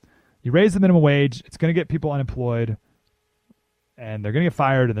zero. You raise the minimum wage, it's going to get people unemployed, and they're going to get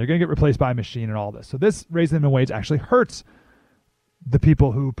fired, and they're going to get replaced by a machine and all this. So this raising the minimum wage actually hurts the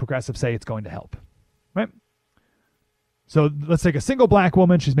people who progressives say it's going to help, right? So let's take a single black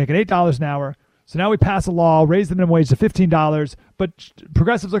woman. She's making $8 an hour. So now we pass a law, raise the minimum wage to $15, but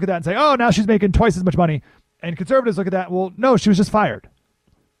progressives look at that and say, oh, now she's making twice as much money. And conservatives look at that, well, no, she was just fired.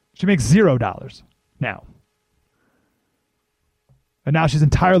 She makes $0 now. And now she's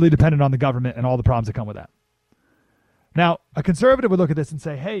entirely dependent on the government and all the problems that come with that. Now, a conservative would look at this and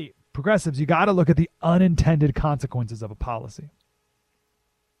say, hey, progressives, you got to look at the unintended consequences of a policy.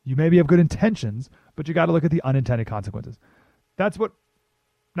 You maybe have good intentions, but you got to look at the unintended consequences. That's what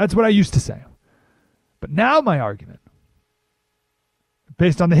I used to say. But now my argument,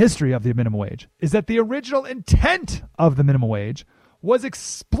 based on the history of the minimum wage, is that the original intent of the minimum wage was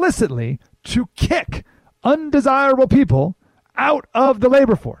explicitly to kick undesirable people out of the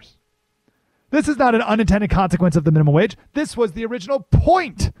labor force. This is not an unintended consequence of the minimum wage. This was the original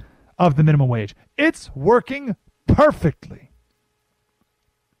point of the minimum wage. It's working perfectly.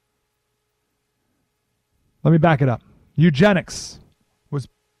 Let me back it up. Eugenics was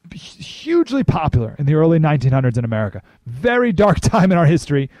hugely popular in the early 1900s in America. Very dark time in our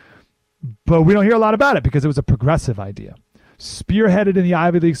history, but we don't hear a lot about it because it was a progressive idea. Spearheaded in the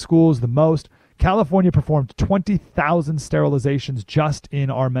Ivy League schools the most. California performed 20,000 sterilizations just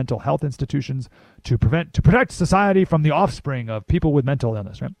in our mental health institutions to protect society from the offspring of people with mental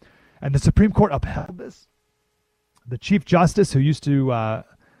illness, right? And the Supreme Court upheld this. The Chief Justice, who used to,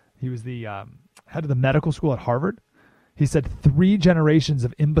 he was the head of the medical school at Harvard, he said 3 generations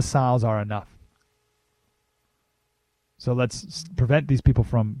of imbeciles are enough. So let's prevent these people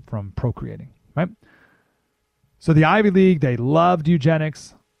from procreating, right? So the Ivy League, they loved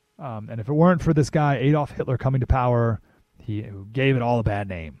eugenics. And if it weren't for this guy, Adolf Hitler, coming to power, he gave it all a bad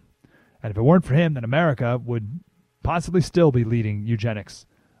name. And if it weren't for him, then America would possibly still be leading eugenics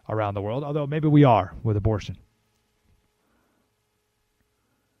around the world, although maybe we are with abortion.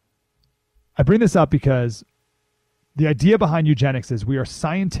 I bring this up because the idea behind eugenics is we are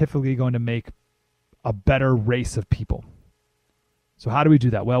scientifically going to make a better race of people. So how do we do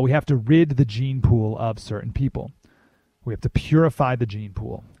that? Well, we have to rid the gene pool of certain people. We have to purify the gene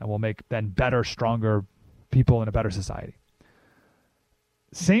pool, and we'll make then better, stronger people in a better society.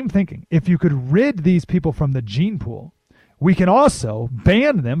 Same thinking. If you could rid these people from the gene pool, we can also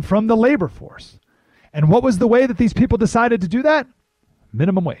ban them from the labor force. And what was the way that these people decided to do that?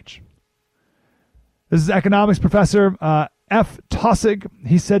 Minimum wage. This is economics professor F. Taussig.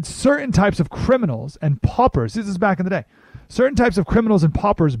 He said certain types of criminals and paupers, this is back in the day, certain types of criminals and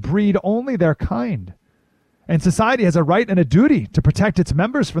paupers breed only their kind. And society has a right and a duty to protect its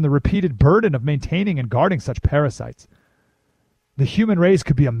members from the repeated burden of maintaining and guarding such parasites. The human race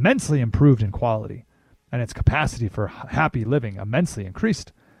could be immensely improved in quality, and its capacity for happy living immensely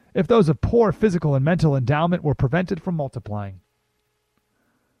increased, if those of poor physical and mental endowment were prevented from multiplying.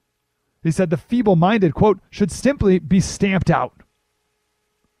 He said the feeble-minded, quote, should simply be stamped out.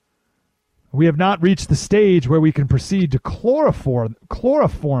 We have not reached the stage where we can proceed to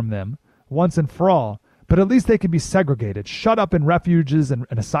chloroform them once and for all, but at least they can be segregated, shut up in refuges and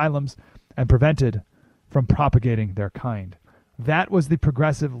asylums, and prevented from propagating their kind. That was the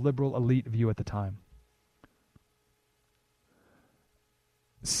progressive liberal elite view at the time.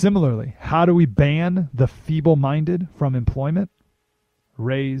 Similarly, how do we ban the feeble-minded from employment?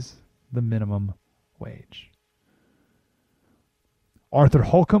 Raise the minimum wage. Arthur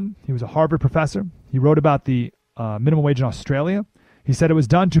Holcomb, he was a Harvard professor. He wrote about the minimum wage in Australia. He said it was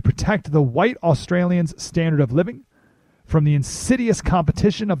done to protect the white Australians' standard of living from the insidious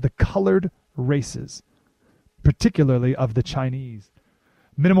competition of the colored races, particularly of the Chinese.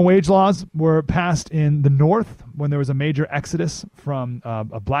 Minimum wage laws were passed in the North when there was a major exodus from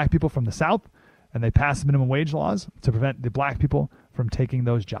of black people from the South, and they passed minimum wage laws to prevent the black people from taking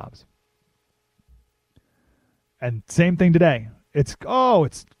those jobs. And same thing today. It's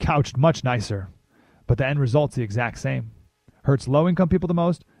couched much nicer, but the end result's the exact same. Hurts low-income people the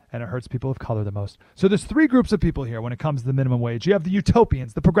most, and it hurts people of color the most. So there's 3 groups of people here when it comes to the minimum wage. You have the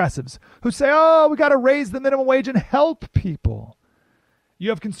utopians, the progressives, who say, we got to raise the minimum wage and help people. You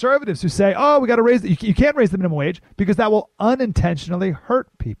have conservatives who say, we got to raise it. You can't raise the minimum wage because that will unintentionally hurt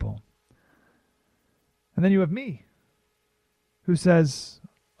people. And then you have me, who says,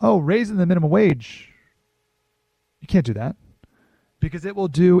 raising the minimum wage, you can't do that. because it will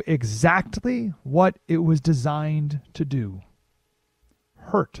do exactly what it was designed to do: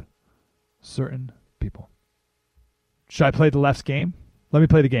 hurt certain people. Should I play the left's game? Let me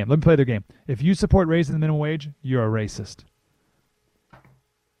play the game. Let me play their game. If you support raising the minimum wage, you're a racist.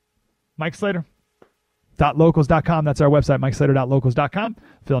 Mike Slater. .locals.com. That's our website, MikeSlater.locals.com.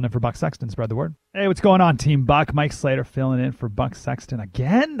 Filling in for Buck Sexton. Spread the word. Hey, what's going on, Team Buck? Mike Slater filling in for Buck Sexton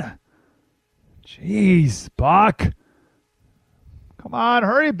again. Jeez, Buck. Come on,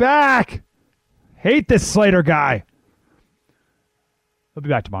 hurry back. Hate this Slater guy. He'll be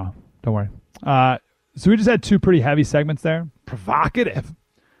back tomorrow. Don't worry. So we just had two pretty heavy segments there. Provocative.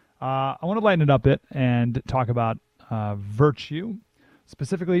 I want to lighten it up a bit and talk about virtue.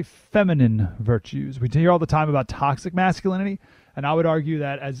 Specifically, feminine virtues. We hear all the time about toxic masculinity, and I would argue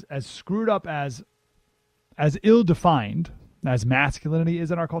that as screwed up, as ill-defined as masculinity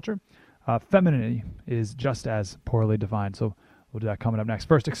is in our culture, femininity is just as poorly defined. So we'll do that coming up next.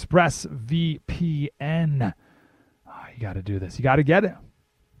 First, ExpressVPN. Oh, you got to do this. You got to get it,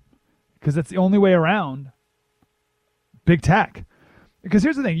 because it's the only way around big tech. Because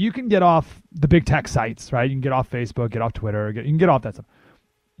here's the thing. You can get off the big tech sites, right? You can get off Facebook, get off Twitter, you can get off that stuff.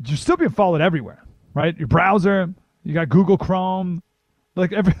 You're still being followed everywhere, right? Your browser, you got Google Chrome,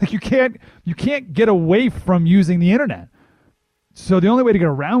 like everything. You can't get away from using the internet. So the only way to get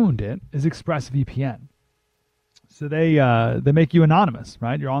around it is ExpressVPN. So they make you anonymous,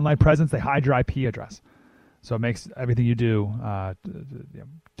 right? Your online presence, they hide your IP address. So it makes everything you do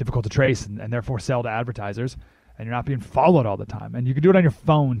difficult to trace and therefore sell to advertisers. And you're not being followed all the time. And you can do it on your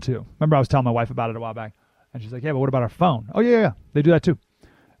phone too. Remember, I was telling my wife about it a while back. And she's like, yeah, but what about our phone? Oh, yeah. They do that too.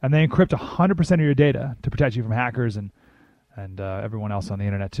 And they encrypt 100% of your data to protect you from hackers and everyone else on the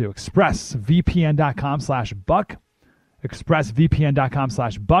internet too. ExpressVPN.com/Buck.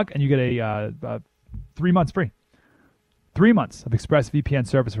 ExpressVPN.com/Buck. And you get a 3 months free. 3 months of ExpressVPN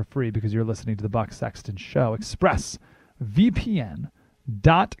service for free because you're listening to the Buck Sexton Show.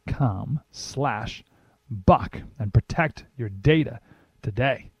 ExpressVPN.com/Buck and protect your data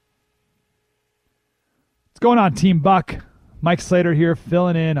today. What's going on, Team Buck? Mike Slater here,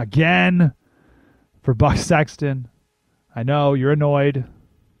 filling in again for Buck Sexton. I know you're annoyed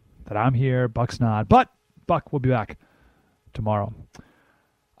that I'm here. Buck's not, but Buck will be back tomorrow.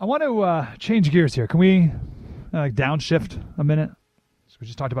 I want to change gears here. Can we downshift a minute? So we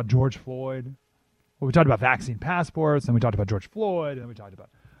just talked about George Floyd. Well, we talked about vaccine passports, and we talked about George Floyd, and we talked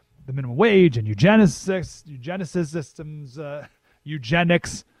about the minimum wage and eugenicist systems,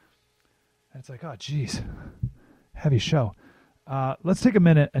 eugenics. And it's like, oh, geez, heavy show. Let's take a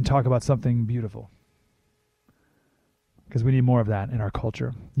minute and talk about something beautiful, because we need more of that in our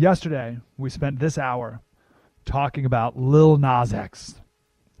culture. Yesterday, we spent this hour talking about Lil Nas X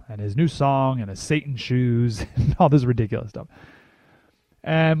and his new song and his Satan shoes and all this ridiculous stuff.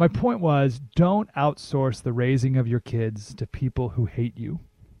 And my point was, don't outsource the raising of your kids to people who hate you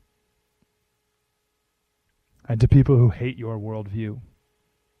and to people who hate your worldview.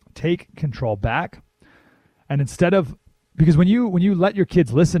 Take control back. And instead of, because when you let your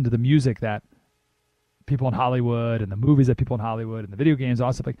kids listen to the music that people in Hollywood and the movies that people in Hollywood and the video games,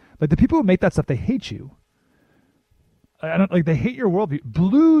 all stuff like the people who make that stuff, they hate you. They hate your worldview.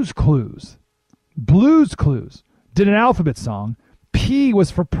 Blues Clues did an alphabet song. P was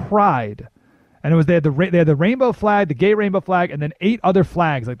for pride. And it was they had the rainbow flag, the gay rainbow flag, and then 8 other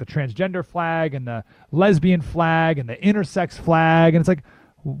flags, like the transgender flag and the lesbian flag and the intersex flag. And it's like,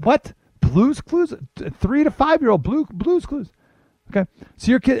 what? Blues Clues? 3 to 5-year-old Blues Clues. Okay.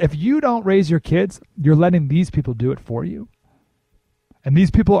 So your kid, if you don't raise your kids, you're letting these people do it for you. And these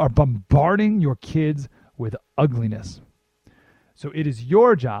people are bombarding your kids with ugliness. So it is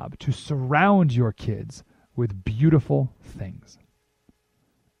your job to surround your kids with beautiful things.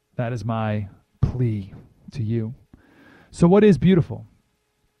 That is my plea to you. So what is beautiful?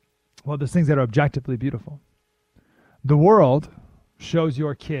 Well, there's things that are objectively beautiful. The world shows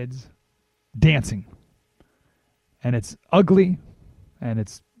your kids dancing. And it's ugly. And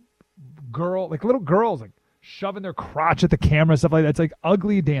it's little girls shoving their crotch at the camera, stuff like that. It's like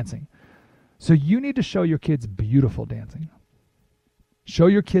ugly dancing. So you need to show your kids beautiful dancing. Show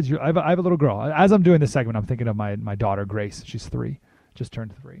your kids. I have a little girl. As I'm doing this segment, I'm thinking of my daughter, Grace. She's 3. Just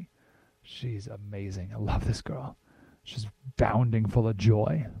turned 3. She's amazing. I love this girl. She's bounding full of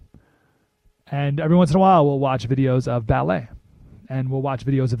joy. And every once in a while, we'll watch videos of ballet. And we'll watch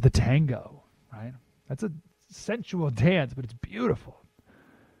videos of the tango, right? That's a sensual dance, but it's beautiful.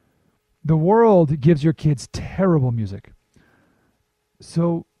 The world gives your kids terrible music.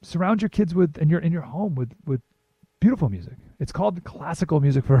 So surround your kids in your home with beautiful music. It's called classical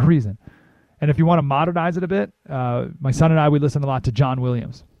music for a reason. And if you want to modernize it a bit, my son and I, we listen a lot to John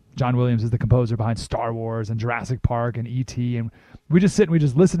Williams. John Williams is the composer behind Star Wars and Jurassic Park and E.T. And we just sit and we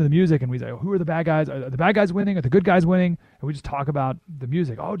just listen to the music and we say, oh, who are the bad guys? Are the bad guys winning? Are the good guys winning? And we just talk about the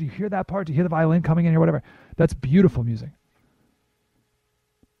music. Oh, do you hear that part? Do you hear the violin coming in here? Whatever. That's beautiful music.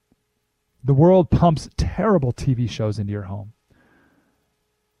 The world pumps terrible TV shows into your home.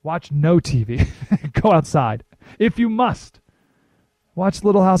 Watch no TV. Go outside. If you must. Watch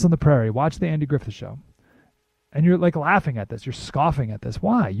Little House on the Prairie. Watch the Andy Griffith Show. And you're like laughing at this. You're scoffing at this.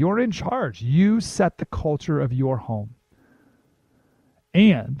 Why? You're in charge. You set the culture of your home.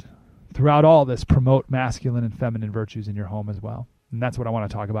 And throughout all this, promote masculine and feminine virtues in your home as well. And that's what I want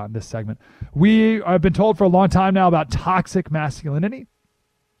to talk about in this segment. We have been told for a long time now about toxic masculinity.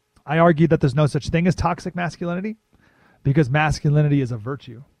 I argue that there's no such thing as toxic masculinity because masculinity is a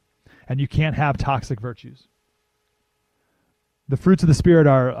virtue. And you can't have toxic virtues. The fruits of the Spirit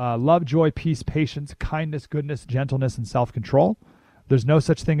are love, joy, peace, patience, kindness, goodness, gentleness, and self-control. There's no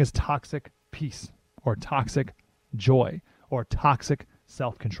such thing as toxic peace or toxic joy or toxic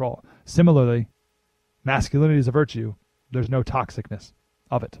self-control. Similarly, masculinity is a virtue. There's no toxicness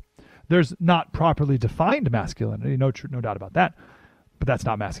of it. There's not properly defined masculinity, no doubt about that, but that's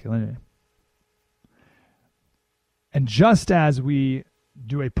not masculinity. And just as we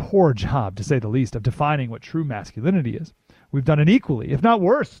do a poor job, to say the least, of defining what true masculinity is, we've done an equally, if not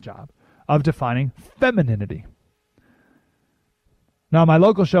worse, job of defining femininity. Now, on my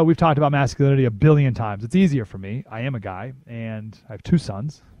local show, we've talked about masculinity a billion times. It's easier for me. I am a guy, and I have 2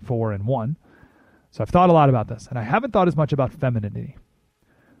 sons, 4 and 1. So I've thought a lot about this, and I haven't thought as much about femininity.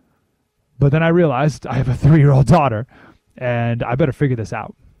 But then I realized I have a 3-year-old daughter, and I better figure this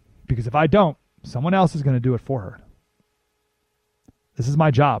out. Because if I don't, someone else is going to do it for her. This is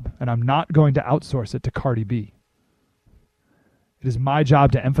my job, and I'm not going to outsource it to Cardi B. It is my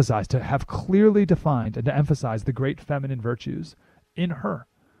job to emphasize, to have clearly defined and to emphasize the great feminine virtues in her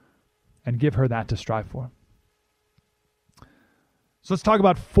and give her that to strive for. So let's talk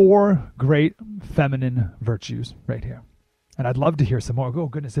about 4 great feminine virtues right here. And I'd love to hear some more. Oh,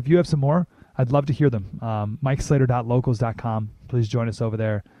 goodness, if you have some more, I'd love to hear them. MikeSlater.locals.com. Please join us over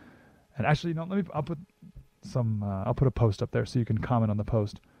there. And actually, I'll put a post up there so you can comment on the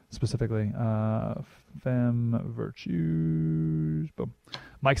post specifically. Fem virtues. Boom.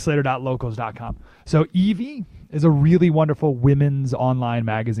 MikeSlater.locals.com. So Evie is a really wonderful women's online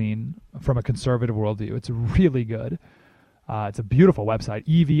magazine from a conservative worldview. It's really good. It's a beautiful website.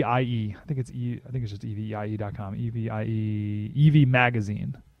 EVIE. I think it's just EVIE.com. EVIE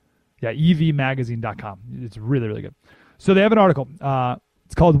magazine. Yeah, EVmagazine.com. It's really, really good. So they have an article.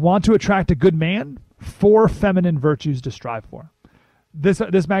 It's called "Want to Attract a Good Man? 4 Feminine Virtues to Strive For." This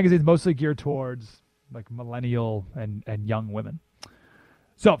magazine is mostly geared towards like millennial and young women.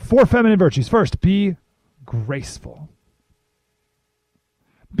 So 4 feminine virtues. First, be graceful.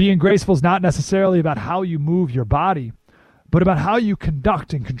 Being graceful is not necessarily about how you move your body, but about how you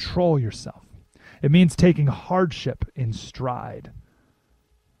conduct and control yourself. It means taking hardship in stride.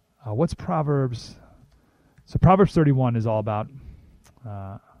 What's Proverbs? So Proverbs 31 is all about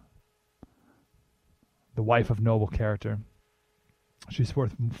the wife of noble character. She's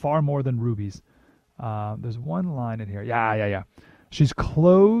worth far more than rubies. There's one line in here. Yeah. She's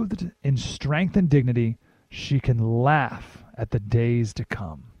clothed in strength and dignity. She can laugh at the days to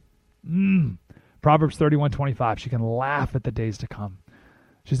come. Proverbs 31:25. She can laugh at the days to come.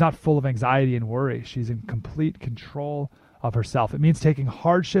 She's not full of anxiety and worry. She's in complete control of herself. It means taking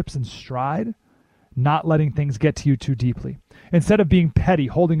hardships in stride, not letting things get to you too deeply. Instead of being petty,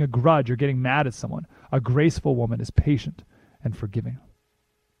 holding a grudge, or getting mad at someone, a graceful woman is patient and forgiving.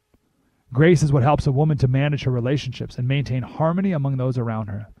 Grace is what helps a woman to manage her relationships and maintain harmony among those around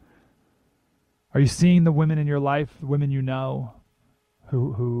her. Are you seeing the women in your life, the women you know,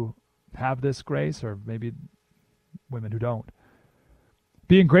 who have this grace, or maybe women who don't?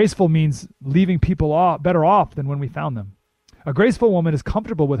 Being graceful means leaving people better off than when we found them. A graceful woman is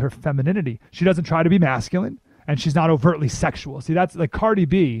comfortable with her femininity. She doesn't try to be masculine, and she's not overtly sexual. See, that's like Cardi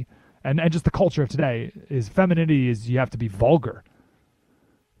B, and just the culture of today is femininity is you have to be vulgar.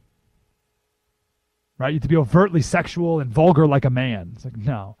 Right? You have to be overtly sexual and vulgar like a man. It's like,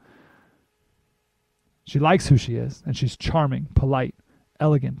 no. She likes who she is, and she's charming, polite,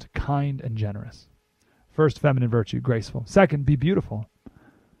 elegant, kind, and generous. First, feminine virtue, graceful. Second, be beautiful.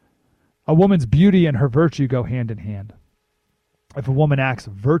 A woman's beauty and her virtue go hand in hand. If a woman acts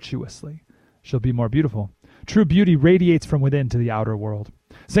virtuously, she'll be more beautiful. True beauty radiates from within to the outer world.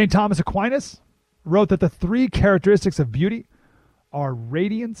 St. Thomas Aquinas wrote that the 3 characteristics of beauty are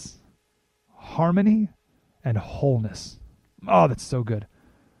radiance, harmony, and wholeness. Oh, that's so good.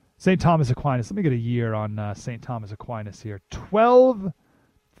 St. Thomas Aquinas. Let me get a year on St. Thomas Aquinas here.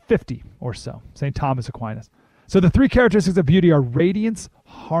 1250 or so. St. Thomas Aquinas. So the three characteristics of beauty are radiance,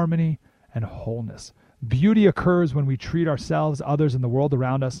 harmony, and wholeness. Beauty occurs when we treat ourselves, others, and the world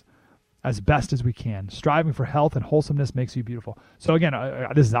around us as best as we can. Striving for health and wholesomeness makes you beautiful. So again,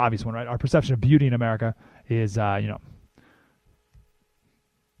 this is an obvious one, right? Our perception of beauty in America is,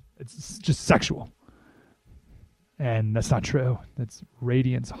 it's just sexual. And that's not true. It's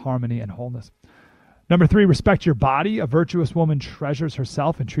radiance, harmony, and wholeness. Number 3, respect your body. A virtuous woman treasures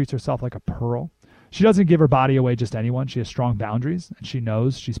herself and treats herself like a pearl. She doesn't give her body away just to anyone. She has strong boundaries, and she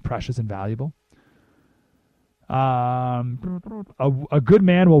knows she's precious and valuable. A good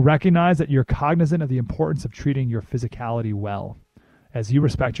man will recognize that you're cognizant of the importance of treating your physicality well. As you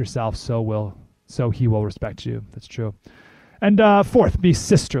respect yourself, so he will respect you. That's true. And 4th, be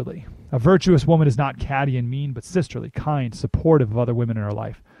sisterly. A virtuous woman is not catty and mean, but sisterly, kind, supportive of other women in her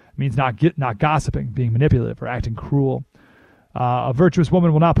life. It means not gossiping, being manipulative, or acting cruel. A virtuous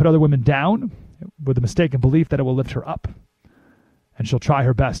woman will not put other women down with the mistaken belief that it will lift her up. And she'll try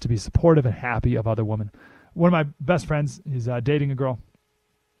her best to be supportive and happy of other women. One of my best friends is dating a girl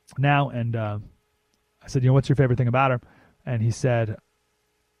now, and I said, what's your favorite thing about her? And he said,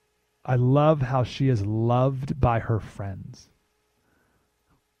 I love how she is loved by her friends.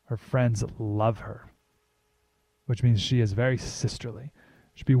 Her friends love her, which means she is very sisterly.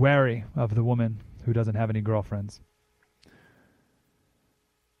 You should be wary of the woman who doesn't have any girlfriends.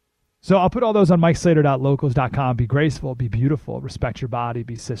 So I'll put all those on MikeSlater.locals.com. Be graceful, be beautiful, respect your body,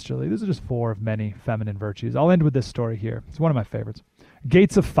 be sisterly. These are just 4 of many feminine virtues. I'll end with this story here. It's one of my favorites.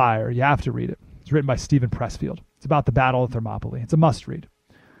 Gates of Fire. You have to read it. It's written by Stephen Pressfield. It's about the Battle of Thermopylae. It's a must-read.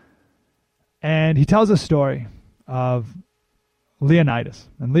 And he tells a story of Leonidas.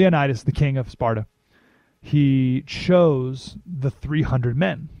 And Leonidas, the king of Sparta, he chose the 300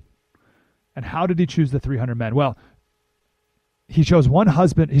 men. And how did he choose the 300 men? Well, he chose one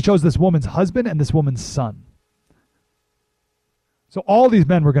husband. He chose this woman's husband and this woman's son. So all these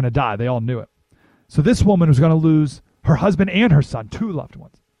men were going to die. They all knew it. So this woman was going to lose her husband and her son, 2 loved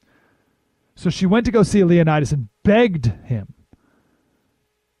ones. So she went to go see Leonidas and begged him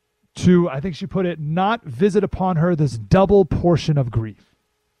to, I think she put it, not visit upon her this double portion of grief.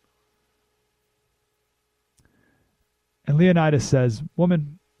 And Leonidas says,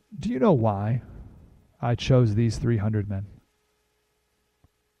 woman, do you know why I chose these 300 men?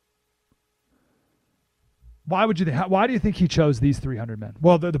 Why do you think he chose these 300 men?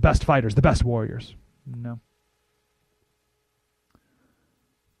 Well, they're the best fighters, the best warriors. No.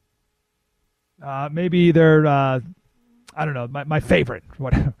 Maybe they're, I don't know, my favorite,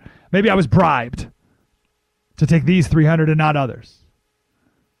 whatever. Maybe I was bribed to take these 300 and not others.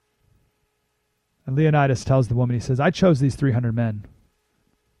 And Leonidas tells the woman, he says, I chose these 300 men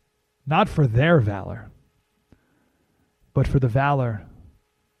not for their valor, but for the valor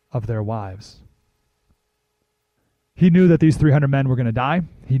of their wives. He knew that these 300 men were going to die.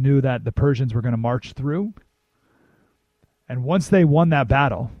 He knew that the Persians were going to march through. And once they won that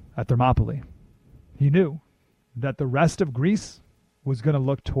battle at Thermopylae, he knew that the rest of Greece was going to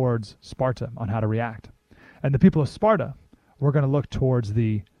look towards Sparta on how to react. And the people of Sparta were going to look towards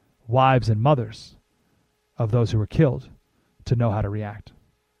the wives and mothers of those who were killed to know how to react.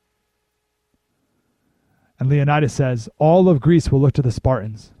 And Leonidas says, all of Greece will look to the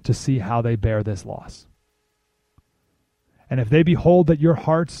Spartans to see how they bear this loss. And if they behold that your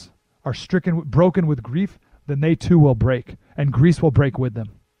hearts are broken with grief, then they too will break, and Greece will break with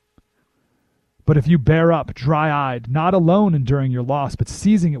them. But if you bear up, dry-eyed, not alone enduring your loss, but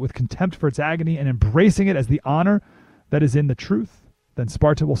seizing it with contempt for its agony and embracing it as the honor that is in the truth, then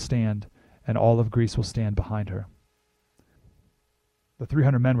Sparta will stand, and all of Greece will stand behind her. The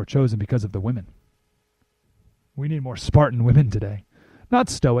 300 men were chosen because of the women. We need more Spartan women today. Not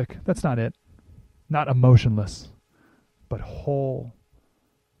stoic, that's not it. Not emotionless, but whole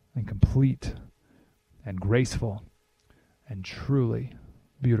and complete and graceful and truly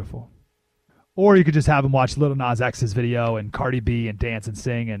beautiful. Or you could just have them watch Lil Nas X's video and Cardi B and dance and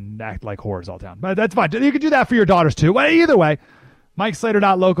sing and act like whores all down. But that's fine. You could do that for your daughters too. Well, either way,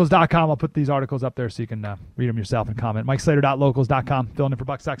 MikeSlater.locals.com. I'll put these articles up there so you can read them yourself and comment. MikeSlater.locals.com. Filling in for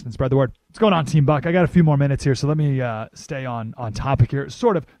Buck Sexton. Spread the word. What's going on, Team Buck? I got a few more minutes here, so let me stay on topic here.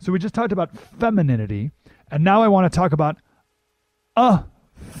 Sort of. So we just talked about femininity, and now I want to talk about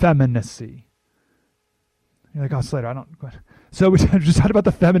effeminacy. You're like, oh, Slater, I don't... So we just talked about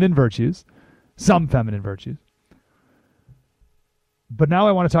the feminine virtues. Some feminine virtues. But now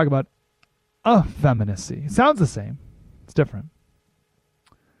I want to talk about effeminacy. It sounds the same. It's different.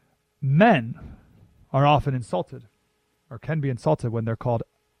 Men are often insulted or can be insulted when they're called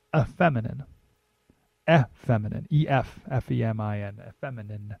effeminine. Effeminine. E-F-F-E-M-I-N.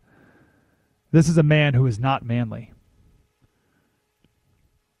 Effeminine. This is a man who is not manly.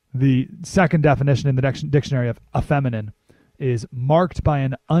 The second definition in the dictionary of effeminine is marked by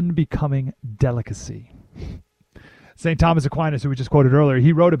an unbecoming delicacy. St. Thomas Aquinas, who we just quoted earlier,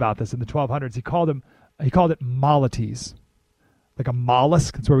 he wrote about this in the 1200s. He called it mollites, like a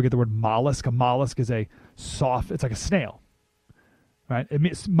mollusk. That's where we get the word mollusk. A mollusk is a soft, it's like a snail, right?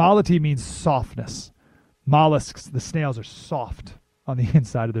 Mollity means softness. Mollusks, the snails, are soft on the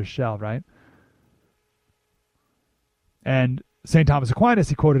inside of their shell, right? And St. Thomas Aquinas,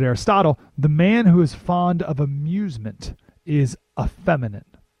 he quoted Aristotle, the man who is fond of amusement is effeminate.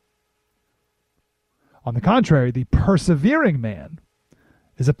 On the contrary, the persevering man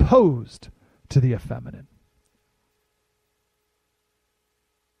is opposed to the effeminate.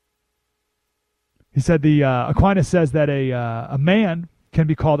 He said Aquinas says that a man can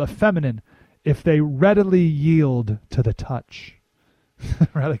be called effeminate if they readily yield to the touch.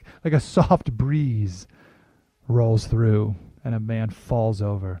 Right? Like a soft breeze rolls through and a man falls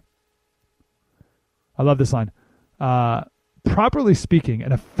over. I love this line. Properly speaking,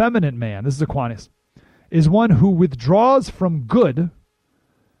 an effeminate man, this is Aquinas, is one who withdraws from good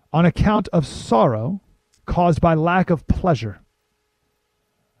on account of sorrow caused by lack of pleasure.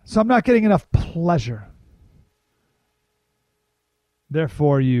 So I'm not getting enough pleasure.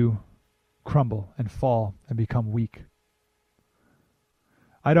 Therefore you crumble and fall and become weak.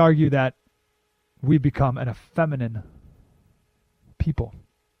 I'd argue that we become an effeminate people,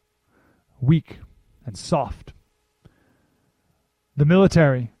 weak and soft. The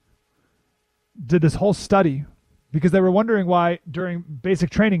military did this whole study because they were wondering why during basic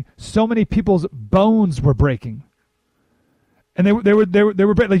training so many people's bones were breaking. And they were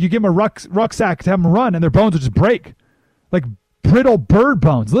like, you give them a rucksack to have them run and their bones would just break. Like brittle bird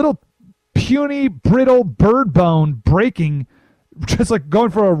bones, little puny brittle bird bone breaking, just like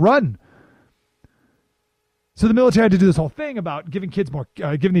going for a run. So the military had to do this whole thing about giving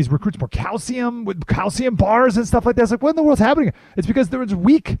these recruits more calcium with calcium bars and stuff like that. It's like, what in the world's happening? It's because they're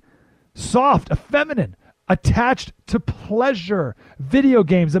weak, soft, effeminate, attached to pleasure, video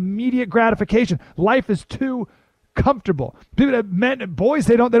games, immediate gratification. Life is too comfortable. People that men and boys,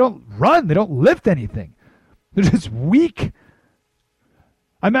 they don't run, they don't lift anything. They're just weak.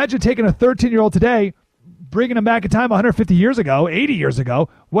 I imagine taking a 13-year-old today, bringing him back in time 150 years ago, 80 years ago,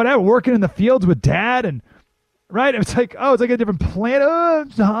 whatever, working in the fields with dad and right? It's like a different planet. Oh,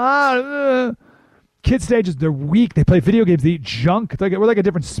 it's hot. Kids today, they're weak. They play video games. They eat junk. We're like a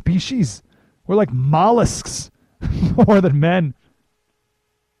different species. We're like mollusks more than men.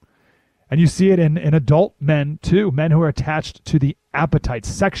 And you see it in adult men too. Men who are attached to the appetites,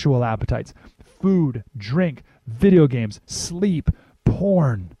 sexual appetites, food, drink, video games, sleep,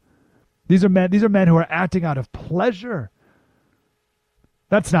 porn. These are men who are acting out of pleasure.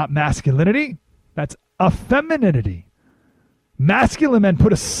 That's not masculinity. That's effeminacy. Masculine men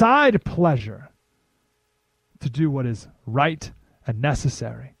put aside pleasure to do what is right and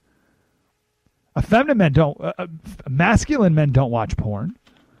necessary. Effeminate men masculine men don't watch porn.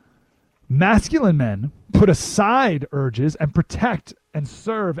 Masculine men put aside urges and protect and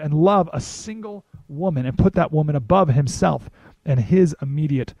serve and love a single woman and put that woman above himself and his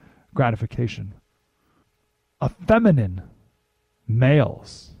immediate gratification. Effeminate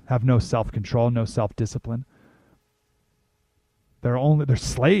males have no self-control, no self-discipline. They're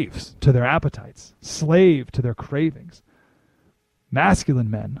slaves to their appetites, slave to their cravings.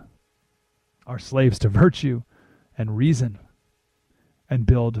 Masculine men are slaves to virtue and reason and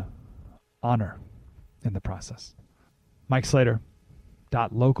build honor in the process.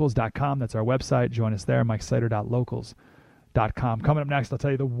 MikeSlater.locals.com. That's our website. Join us there, MikeSlater.locals.com. Coming up next, I'll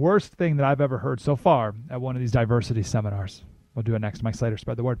tell you the worst thing that I've ever heard so far at one of these diversity seminars. We'll do it next. Mike Slater,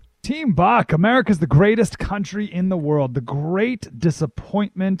 spread the word. Team Buck, America's the greatest country in the world. The great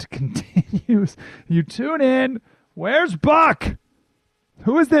disappointment continues. You tune in. Where's Buck?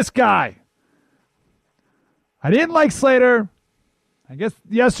 Who is this guy? I didn't like Slater. I guess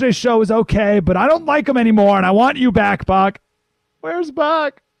yesterday's show was okay, but I don't like him anymore, and I want you back, Buck. Where's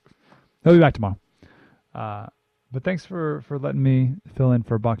Buck? He'll be back tomorrow. But thanks for letting me fill in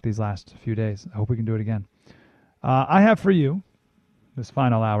for Buck these last few days. I hope we can do it again. I have for you this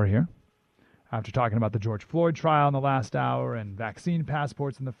final hour here, after talking about the George Floyd trial in the last hour and vaccine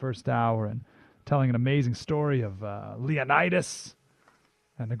passports in the first hour and telling an amazing story of Leonidas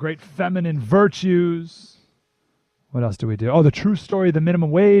and the great feminine virtues. What else do we do? Oh, the true story of the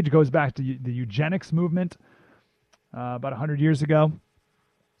minimum wage goes back to the eugenics movement about 100 years ago.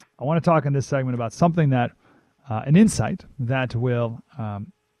 I want to talk in this segment about something that, an insight that will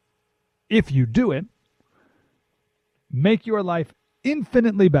if you do it, make your life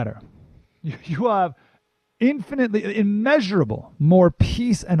infinitely better. You will have infinitely, immeasurable more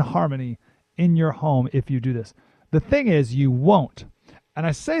peace and harmony in your home if you do this. The thing is, you won't. And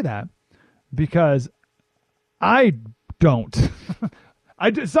I say that because I don't.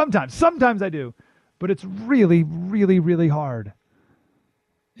 I do sometimes I do, but it's really, really, really hard.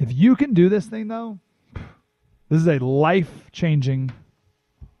 If you can do this thing, though, this is a life-changing,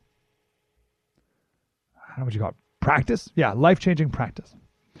 how would you call it? Practice? Yeah, life-changing practice.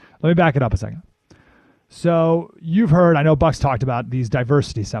 Let me back it up a second. So you've heard, I know Buck's talked about these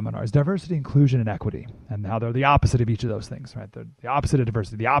diversity seminars, diversity, inclusion, and equity, and how they're the opposite of each of those things, right? They're the opposite of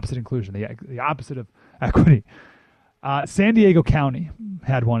diversity, the opposite of inclusion, the opposite of equity. San Diego County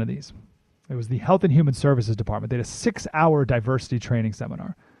had one of these. It was the Health and Human Services Department. They had a 6-hour diversity training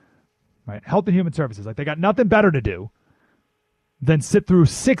seminar, right? Health and Human Services, like they got nothing better to do than sit through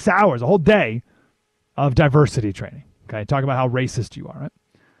 6 hours, a whole day of diversity training, okay? Talk about how racist you are, right?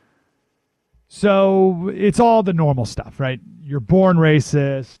 So it's all the normal stuff, right? You're born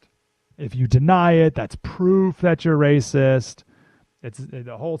racist. If you deny it, that's proof that you're racist. It's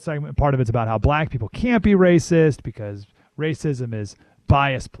the whole segment. Part of it's about how black people can't be racist because racism is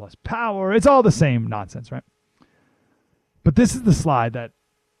bias plus power. It's all the same nonsense, right? But this is the slide that,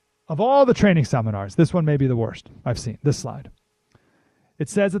 of all the training seminars, this one may be the worst I've seen. This slide. It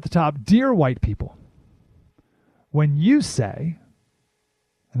says at the top, "Dear white people, when you say,"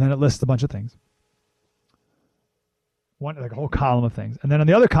 and then it lists a bunch of things. One, like a whole column of things. And then on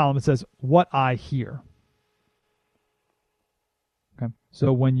the other column, it says, "What I hear." Okay.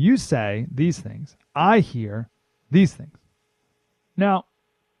 So when you say these things, I hear these things. Now,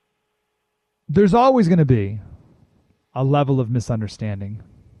 there's always going to be a level of misunderstanding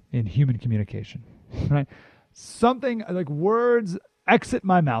in human communication, right? Something like words exit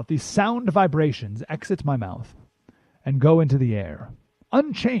my mouth, these sound vibrations exit my mouth and go into the air.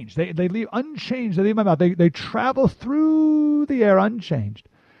 Unchanged. They leave unchanged. They leave my mouth. They travel through the air unchanged.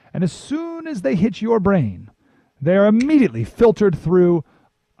 And as soon as they hit your brain, they are immediately filtered through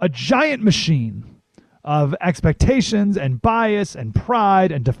a giant machine of expectations and bias and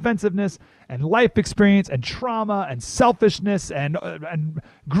pride and defensiveness and life experience and trauma and selfishness and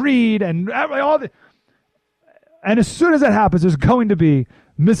greed and all the. And as soon as that happens, there's going to be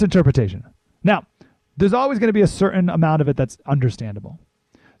misinterpretation. Now, there's always going to be a certain amount of it that's understandable.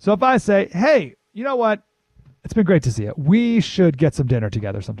 So if I say, "Hey, you know what? It's been great to see you. We should get some dinner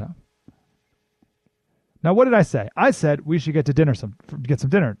together sometime." Now, what did I say? I said we should get some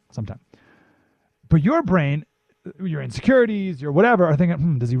dinner sometime. But your brain, your insecurities, your whatever, are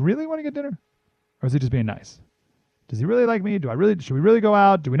thinking, does he really want to get dinner? Or is he just being nice? Does he really like me? Should we really go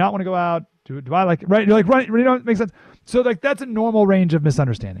out? Do we not want to go out? Do I like, right? You're like, right, you know, it makes sense. So like that's a normal range of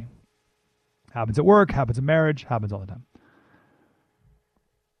misunderstanding. Happens at work, happens in marriage, happens all the time.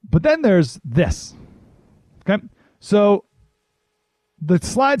 But then there's this. Okay? So the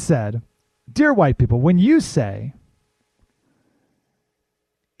slide said, "Dear white people, when you say,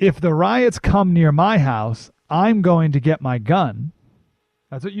 if the riots come near my house, I'm going to get my gun,"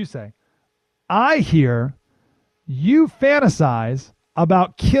 that's what you say. I hear you fantasize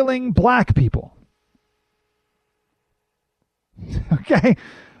about killing black people. Okay?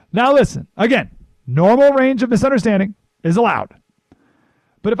 Now listen, again, normal range of misunderstanding is allowed.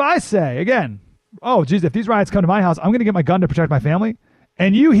 But if I say, again, "Oh, geez, if these riots come to my house, I'm going to get my gun to protect my family,"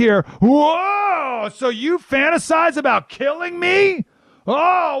 and you hear, "Whoa, so you fantasize about killing me?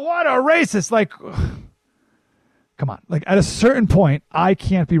 Oh, what a racist." Like, come on. Like, at a certain point, I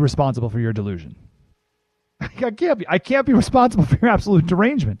can't be responsible for your delusion. I can't be responsible for your absolute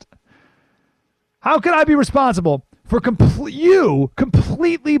derangement. How can I be responsible for you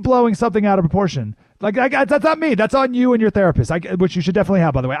completely blowing something out of proportion? Like, that's not me. That's on you and your therapist, which you should definitely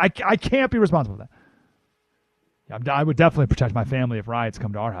have, by the way. I can't be responsible for that. I would definitely protect my family if riots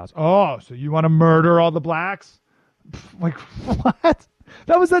come to our house. Oh, so you want to murder all the blacks? Like, what?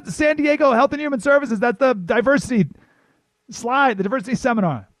 That was at the San Diego Health and Human Services. That's the diversity slide, the diversity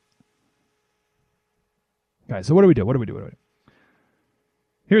seminar. Okay, so what do we do?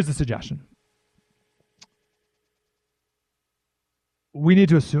 Here's the suggestion. We need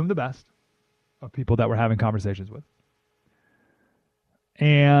to assume the best of people that we're having conversations with.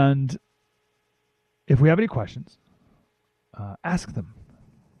 And if we have any questions, ask them.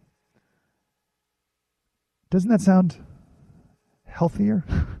 Doesn't that sound healthier?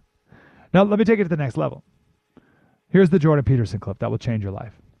 Now, let me take it to the next level. Here's the Jordan Peterson clip that will change your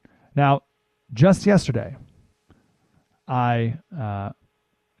life. Now, just yesterday, I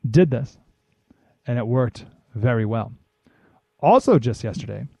did this, and it worked very well. Also, just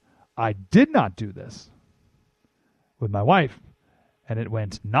yesterday, I did not do this with my wife, and it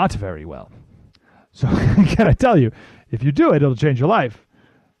went not very well. So can I tell you, if you do it, it'll change your life,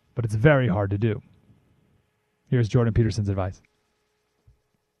 but it's very hard to do. Here's Jordan Peterson's advice.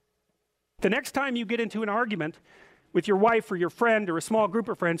 The next time you get into an argument with your wife or your friend or a small group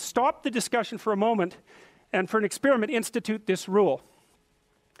of friends, stop the discussion for a moment and, for an experiment, institute this rule.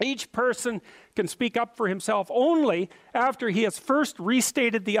 Each person can speak up for himself only after he has first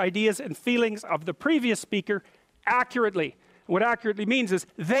restated the ideas and feelings of the previous speaker accurately. What accurately means is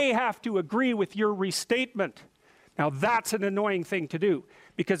they have to agree with your restatement. Now that's an annoying thing to do,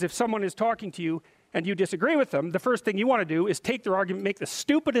 because if someone is talking to you and you disagree with them, the first thing you want to do is take their argument, make the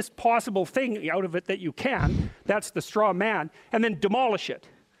stupidest possible thing out of it that you can, that's the straw man, and then demolish it.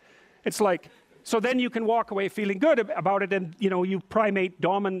 It's like, so then you can walk away feeling good about it, and you primate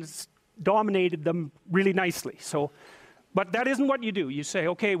dominated them really nicely. But that isn't what you do. You say,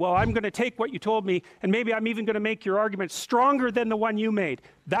 okay, well, I'm going to take what you told me, and maybe I'm even going to make your argument stronger than the one you made.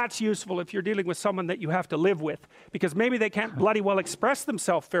 That's useful if you're dealing with someone that you have to live with, because maybe they can't bloody well express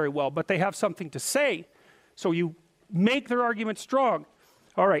themselves very well, but they have something to say. So you make their argument strong.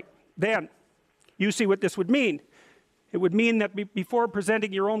 All right, then you see what this would mean. It would mean that before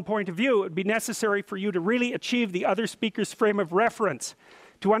presenting your own point of view, it would be necessary for you to really achieve the other speaker's frame of reference,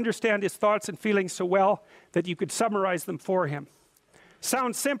 to understand his thoughts and feelings so well that you could summarize them for him.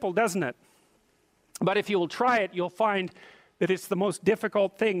 Sounds simple, doesn't it? But if you'll try it, you'll find that it's the most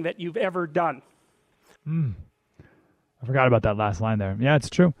difficult thing that you've ever done. I forgot about that last line there. Yeah, it's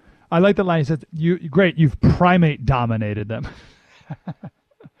true. I like the line. He said, great, you've primate dominated them.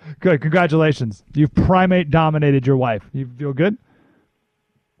 Good, congratulations. You've primate dominated your wife. You feel good?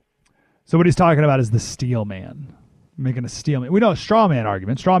 So what he's talking about is the steel man. Making a steel man. We know a straw man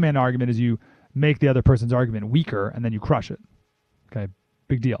argument. Straw man argument is you make the other person's argument weaker and then you crush it. Okay,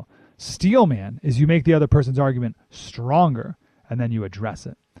 big deal. Steel man is you make the other person's argument stronger and then you address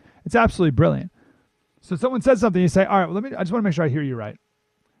it. It's absolutely brilliant. So someone says something, you say, all right, well, I just want to make sure I hear you right.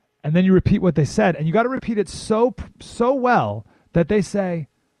 And then you repeat what they said, and you got to repeat it so well that they say,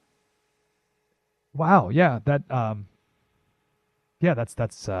 wow, yeah, that's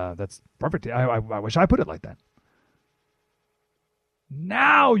perfect. I wish I put it like that.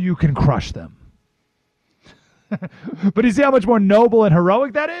 Now you can crush them. But you see how much more noble and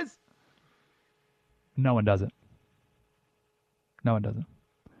heroic that is? No one does it. No one does it.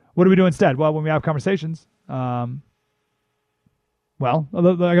 What do we do instead? Well, when we have conversations, I got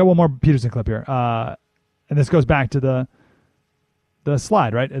one more Peterson clip here. And this goes back to the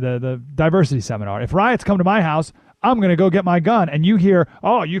slide, right? The diversity seminar. If riots come to my house, I'm going to go get my gun. And you hear,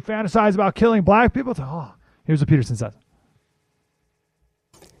 oh, you fantasize about killing black people? Here's what Peterson says.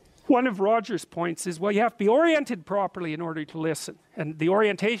 One of Roger's points is, well, you have to be oriented properly in order to listen. And the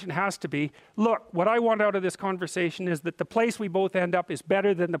orientation has to be, look, what I want out of this conversation is that the place we both end up is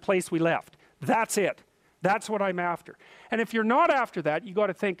better than the place we left. That's it. That's what I'm after. And if you're not after that, you got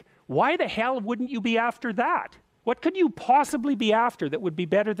to think, why the hell wouldn't you be after that? What could you possibly be after that would be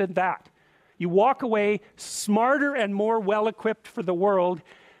better than that? You walk away smarter and more well-equipped for the world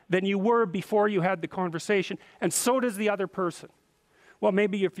than you were before you had the conversation, and so does the other person. Well,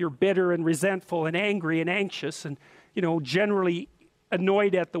 maybe if you're bitter and resentful and angry and anxious and, generally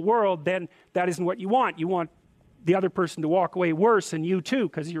annoyed at the world, then that isn't what you want. You want the other person to walk away worse, and you too,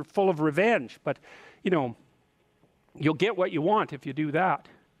 because you're full of revenge. But, you'll get what you want if you do that.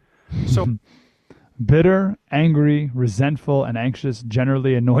 So, bitter, angry, resentful, and anxious,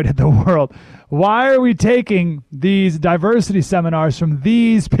 generally annoyed at the world. Why are we taking these diversity seminars from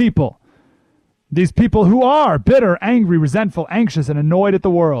these people? These people who are bitter, angry, resentful, anxious, and annoyed at the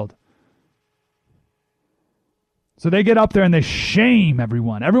world. So they get up there and they shame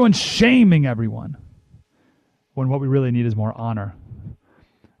everyone. Everyone's shaming everyone. When what we really need is more honor.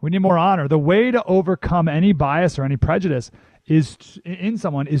 We need more honor. The way to overcome any bias or any prejudice in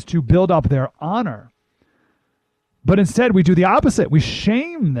someone is to build up their honor. But instead, we do the opposite. We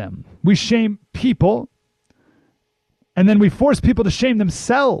shame them. We shame people, and then we force people to shame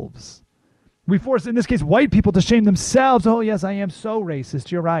themselves. We force, in this case, white people to shame themselves. Oh, yes, I am so racist.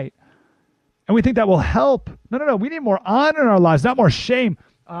 You're right. And we think that will help. No. We need more honor in our lives, not more shame.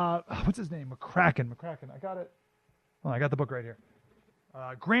 What's his name? McCracken. I got it. Oh, I got the book right here.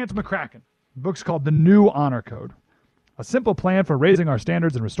 Grant McCracken. The book's called The New Honor Code. A simple plan for raising our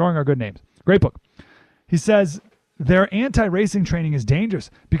standards and restoring our good names. Great book. He says, their anti-racing training is dangerous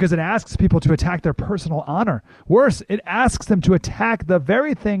because it asks people to attack their personal honor. Worse, it asks them to attack the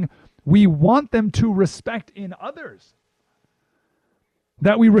very thing we want them to respect in others.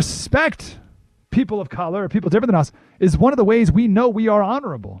 That we respect people of color or people different than us is one of the ways we know we are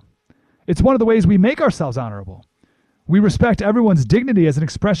honorable. It's one of the ways we make ourselves honorable. We respect everyone's dignity as an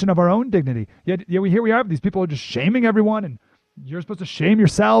expression of our own dignity. Yet here we are, these people are just shaming everyone, and you're supposed to shame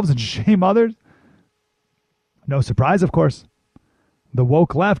yourselves and shame others. No surprise, of course. The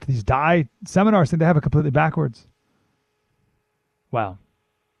woke left, these DIE seminars, think they have it completely backwards. Well,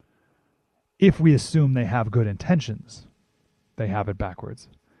 if we assume they have good intentions, they have it backwards.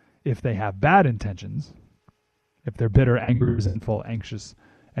 If they have bad intentions, if they're bitter, angry, resentful, anxious,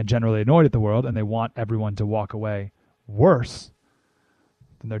 and generally annoyed at the world, and they want everyone to walk away worse,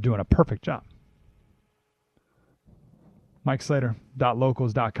 then they're doing a perfect job.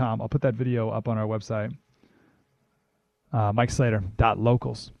 MikeSlater.locals.com. I'll put that video up on our website.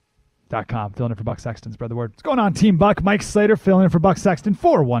 MikeSlater.locals.com. Filling in for Buck Sexton. Spread the word. What's going on, Team Buck? Mike Slater filling in for Buck Sexton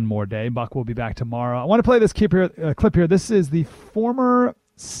for one more day. Buck will be back tomorrow. I want to play this clip here. This is the former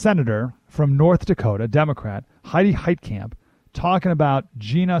senator from North Dakota, Democrat, Heidi Heitkamp, talking about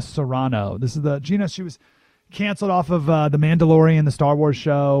Gina Carano. This is Gina. She was canceled off of The Mandalorian, the Star Wars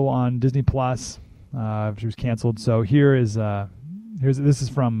show on Disney Plus. She was canceled. So this is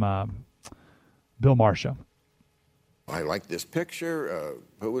from Bill Maher show. I like this picture.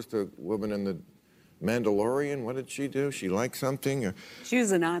 Who was the woman in the Mandalorian? What did she do? She liked something? She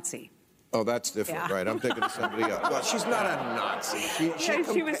was a Nazi. Oh, that's different, right? I'm thinking of somebody else. Well, she's not a Nazi.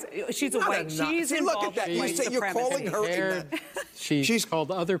 She's a white. She's involved in white supremacy. You're calling her She's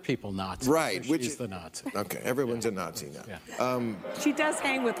called other people Nazis. Right. She's the Nazi. Okay, everyone's a Nazi now. Yeah. She does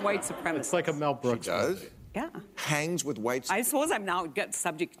hang with white supremacists. It's like a Mel Brooks. She does? Movie. Yeah. Hangs with white supremacists. I suppose I'm now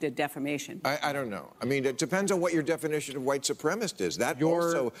subject to defamation. I don't know. I mean, it depends on what your definition of white supremacist is.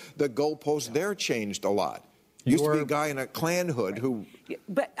 Also, the goalpost there changed a lot. Used to be a guy in a Klan hood who...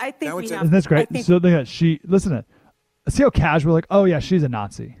 But I think we have... Isn't this great? So listen to it. See how casual, like, oh yeah, she's a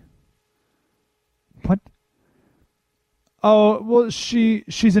Nazi. What? Oh, well,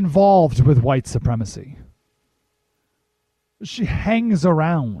 she's involved with white supremacy. She hangs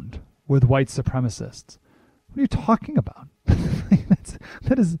around with white supremacists. What are you talking about?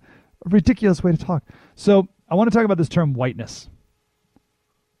 That is a ridiculous way to talk. So I want to talk about this term whiteness.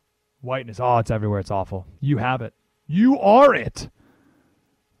 Whiteness. Oh, it's everywhere. It's awful. You have it. You are it.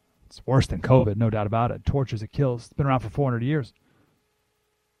 It's worse than COVID, no doubt about it. Tortures, it kills. It's been around for 400 years.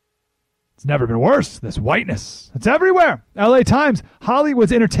 It's never been worse, this whiteness. It's everywhere. LA Times,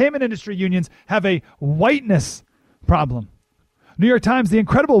 Hollywood's entertainment industry unions have a whiteness problem. New York Times, the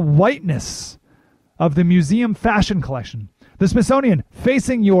incredible whiteness of the museum fashion collection. The Smithsonian,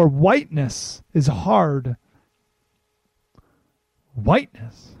 facing your whiteness is hard.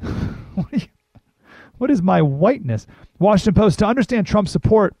 Whiteness? What is my whiteness? Washington Post, to understand Trump's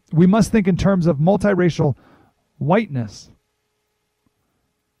support, we must think in terms of multiracial whiteness.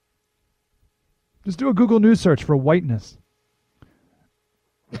 Just do a Google News search for whiteness.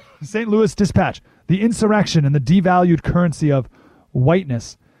 St. Louis Dispatch, the insurrection and the devalued currency of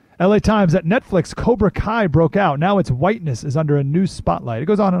whiteness. LA Times, at Netflix, Cobra Kai broke out. Now its whiteness is under a new spotlight. It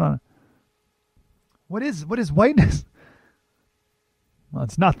goes on and on. What is whiteness? Well,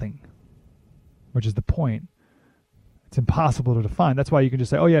 it's nothing, which is the point. It's impossible to define. That's why you can just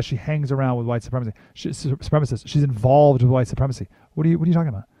say, oh, yeah, she hangs around with white supremacists. She's involved with white supremacy. What are you talking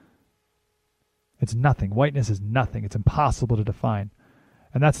about? It's nothing. Whiteness is nothing. It's impossible to define.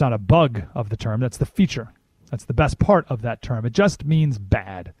 And that's not a bug of the term. That's the feature. That's the best part of that term. It just means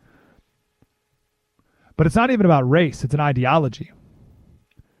bad. But it's not even about race. It's an ideology.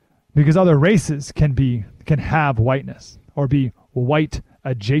 Because other races can have whiteness or be white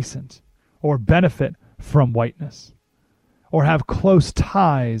adjacent or benefit from whiteness or have close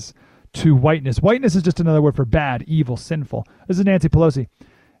ties to whiteness. Whiteness is just another word for bad, evil, sinful. This is Nancy Pelosi.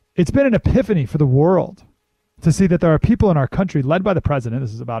 It's been an epiphany for the world to see that there are people in our country led by the president,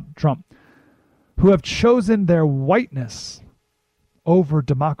 this is about Trump, who have chosen their whiteness over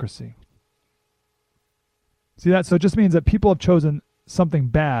democracy. See that? So it just means that people have chosen something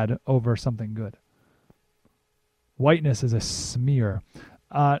bad over something good. Whiteness is a smear.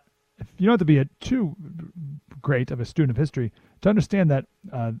 If you don't have to be too great of a student of history to understand that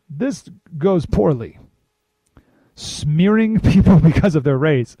this goes poorly. Smearing people because of their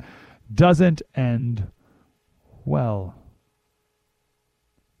race doesn't end well.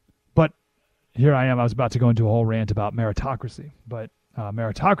 But here I am. I was about to go into a whole rant about meritocracy. But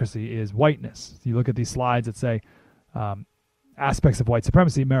meritocracy is whiteness. You look at these slides that say aspects of white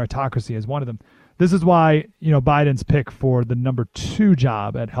supremacy. Meritocracy is one of them. This is why, Biden's pick for the number 2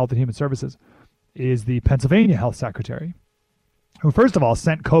 job at Health and Human Services is the Pennsylvania Health Secretary, who first of all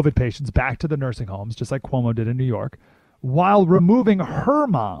sent COVID patients back to the nursing homes, just like Cuomo did in New York, while removing her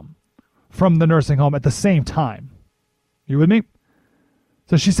mom from the nursing home at the same time. You with me?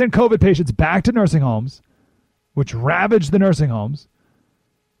 So she sent COVID patients back to nursing homes, which ravaged the nursing homes.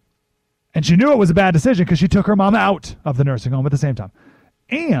 And she knew it was a bad decision because she took her mom out of the nursing home at the same time.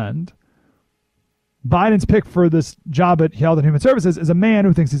 And Biden's pick for this job at Health and Human Services is a man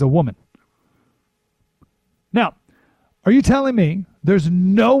who thinks he's a woman. Now, are you telling me there's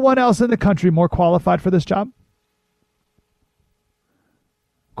no one else in the country more qualified for this job?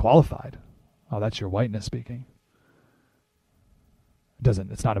 Qualified? Oh, that's your whiteness speaking.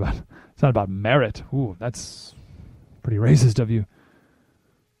 It's not about merit. Ooh, that's pretty racist of you.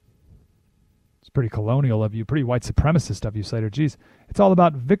 It's pretty colonial of you, pretty white supremacist of you, Slater. Geez, it's all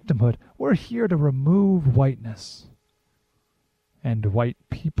about victimhood. We're here to remove whiteness and white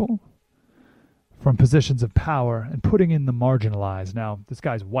people from positions of power and putting in the marginalized. Now, this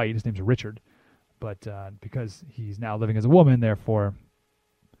guy's white. His name's Richard. But because he's now living as a woman, therefore,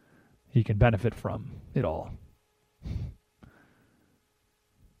 he can benefit from it all.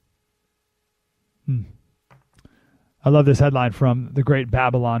 I love this headline from the great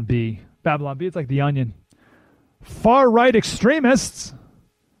Babylon Bee. Babylon Bee, it's like The Onion. Far-right extremists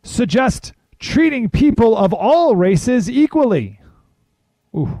suggest treating people of all races equally.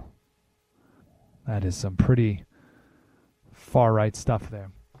 Ooh. That is some pretty far-right stuff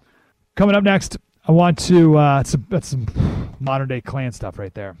there. Coming up next, I want to, that's some modern-day Klan stuff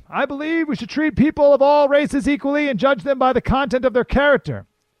right there. I believe we should treat people of all races equally and judge them by the content of their character.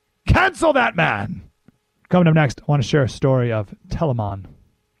 Cancel that man! Coming up next, I want to share a story of Telamon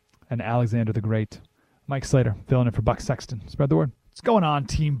and Alexander the Great. Mike Slater filling in for Buck Sexton. Spread the word. What's going on,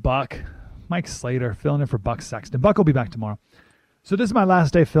 Team Buck? Mike Slater filling in for Buck Sexton. Buck will be back tomorrow. So this is my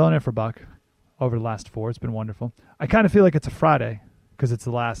last day filling in for Buck over the last 4. It's been wonderful. I kind of feel like it's a Friday because it's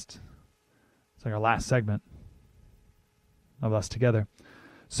like our last segment of us together.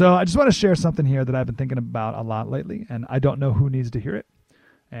 So I just want to share something here that I've been thinking about a lot lately, and I don't know who needs to hear it.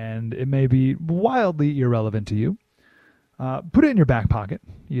 And it may be wildly irrelevant to you. Put it in your back pocket,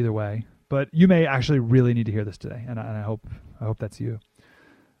 either way. But you may actually really need to hear this today, and I hope that's you.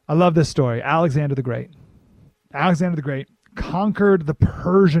 I love this story. Alexander the Great. Alexander the Great conquered the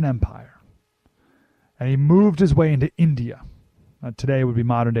Persian Empire, and he moved his way into India. Today would be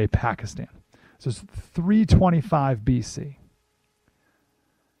modern-day Pakistan. So it's 325 BC.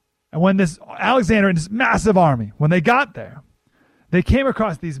 And when this Alexander and his massive army, when they got there, they came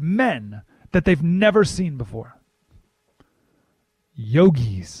across these men that they've never seen before.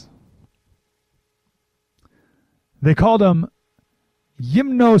 Yogis. They called them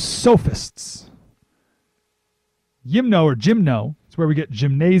Gymnosophists. Gymno or gymno, it's where we get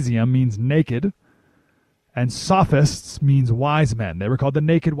gymnasium, means naked. And sophists means wise men. They were called the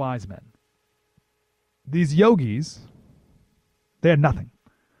naked wise men. These yogis, they had nothing.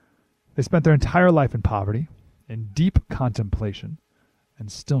 They spent their entire life in poverty, in deep contemplation and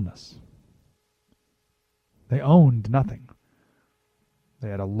stillness. They owned nothing. They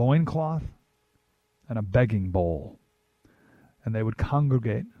had a loincloth and a begging bowl, and they would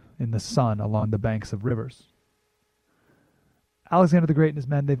congregate in the sun along the banks of rivers. Alexander the Great and his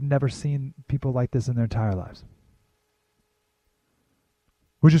men, they've never seen people like this in their entire lives.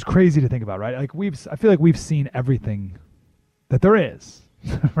 Which is crazy to think about, right? I feel like we've seen everything that there is,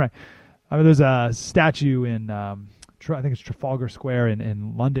 right? I mean, there's a statue in, I think it's Trafalgar Square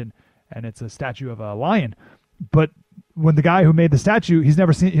in London, and it's a statue of a lion. But when the guy who made the statue, he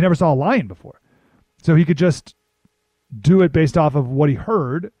never saw a lion before. So he could just do it based off of what he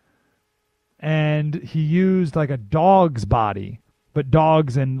heard. And he used like a dog's body, but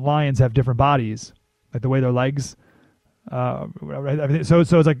dogs and lions have different bodies, like the way their legs. So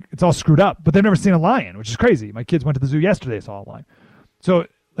it's like it's all screwed up. But they've never seen a lion, which is crazy. My kids went to the zoo yesterday, saw a lion. So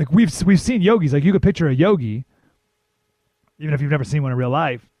like we've seen yogis. Like you could picture a yogi, even if you've never seen one in real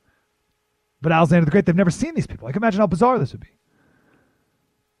life. But Alexander the Great, they've never seen these people. Like imagine how bizarre this would be.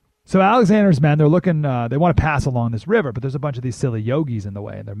 So Alexander's men, they're looking. They want to pass along this river, but there's a bunch of these silly yogis in the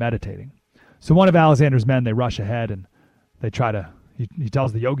way, and they're meditating. So one of Alexander's men, they rush ahead and they try to, he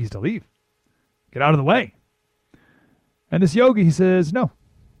tells the yogis to leave. Get out of the way. And this yogi, he says, no.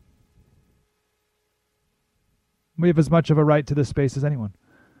 We have as much of a right to this space as anyone.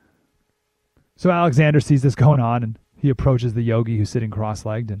 So Alexander sees this going on and he approaches the yogi who's sitting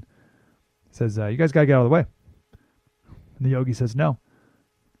cross-legged and says, you guys got to get out of the way. And the yogi says, no.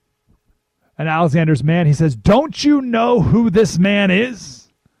 And Alexander's man, he says, don't you know who this man is?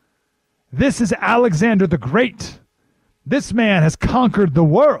 This is Alexander the Great. This man has conquered the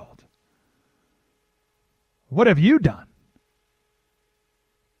world. What have you done?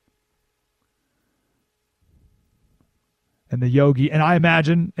 And the yogi, and I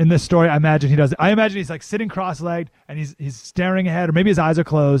imagine in this story, I imagine he's like sitting cross-legged and he's staring ahead, or maybe his eyes are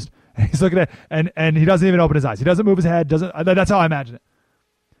closed and he's looking at it, and he doesn't even open his eyes. He doesn't move his head. That's how I imagine it.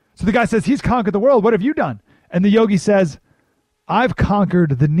 So the guy says, he's conquered the world. What have you done? And the yogi says, I've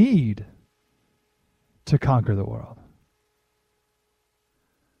conquered the need to conquer the world.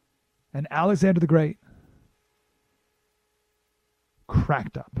 And Alexander the Great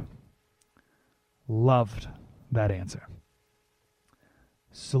cracked up, loved that answer,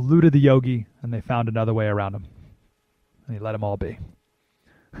 saluted the yogi, and they found another way around him. And he let them all be.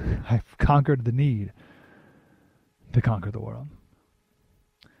 I've conquered the need to conquer the world.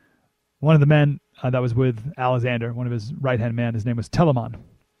 One of the men that was with Alexander, one of his right-hand man, his name was Telamon.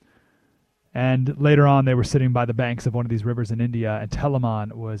 And later on, they were sitting by the banks of one of these rivers in India, and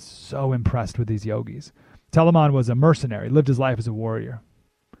Telamon was so impressed with these yogis. Telamon was a mercenary, lived his life as a warrior.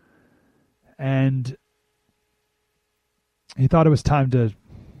 And he thought it was time to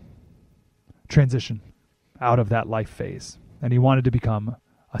transition out of that life phase, and he wanted to become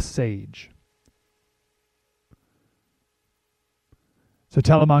a sage. So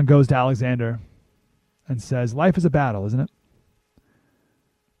Telamon goes to Alexander and says, life is a battle, isn't it?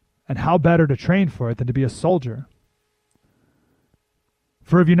 And how better to train for it than to be a soldier?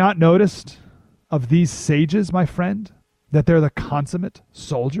 For have you not noticed of these sages, my friend, that they're the consummate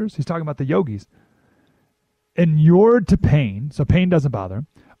soldiers? He's talking about the yogis. Inured to pain, so pain doesn't bother him,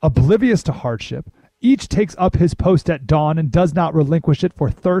 oblivious to hardship, each takes up his post at dawn and does not relinquish it for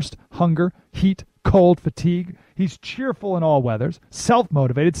thirst, hunger, heat, cold, fatigue. He's cheerful in all weathers,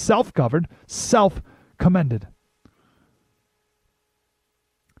 self-motivated, self-governed, self-commended.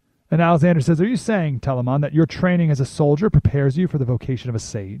 And Alexander says, are you saying, Telamon, that your training as a soldier prepares you for the vocation of a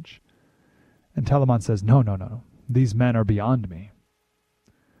sage? And Telamon says, no. These men are beyond me.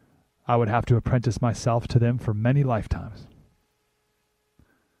 I would have to apprentice myself to them for many lifetimes.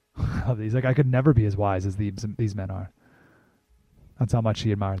 He's like, I could never be as wise as these men are. That's how much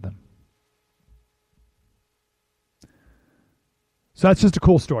he admired them. So that's just a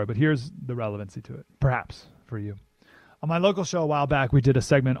cool story, but here's the relevancy to it, perhaps, for you. On my local show a while back, we did a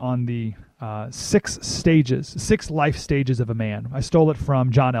segment on the 6 life stages of a man. I stole it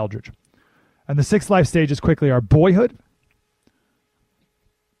from John Eldridge. And the 6 life stages quickly are boyhood,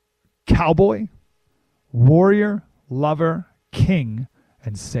 cowboy, warrior, lover, king,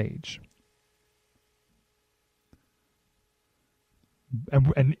 and sage.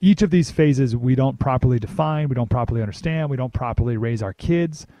 And each of these phases we don't properly define, we don't properly understand, we don't properly raise our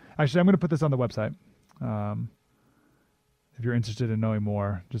kids. Actually, I'm going to put this on the website. If you're interested in knowing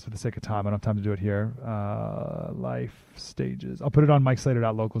more, just for the sake of time, I don't have time to do it here. Life stages. I'll put it on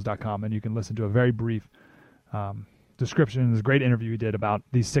MikeSlater.locals.com, and you can listen to a very brief description. There's a great interview he did about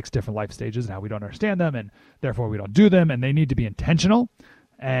these 6 different life stages and how we don't understand them, and therefore we don't do them, and they need to be intentional.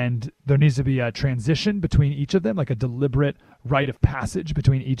 And there needs to be a transition between each of them, like a deliberate rite of passage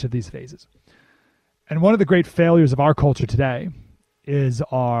between each of these phases. And one of the great failures of our culture today is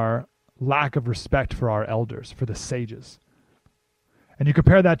our lack of respect for our elders, for the sages. And you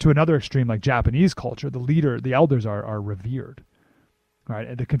compare that to another extreme like Japanese culture, the elders are revered. Right?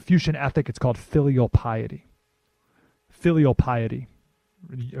 And the Confucian ethic, it's called filial piety. Filial piety,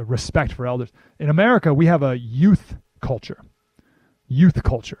 respect for elders. In America, we have a youth culture.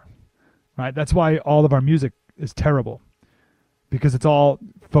 Right? That's why all of our music is terrible, because it's all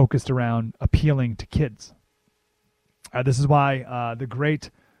focused around appealing to kids. This is why the great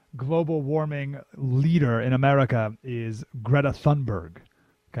global warming leader in America is Greta Thunberg.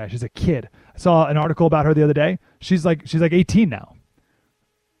 Okay, she's a kid. I saw an article about her the other day. She's like 18 now.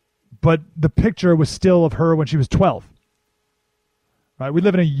 But the picture was still of her when she was 12. Right? We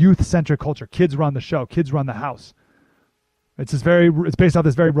live in a youth-centric culture. Kids run the show. Kids run the house. It's based off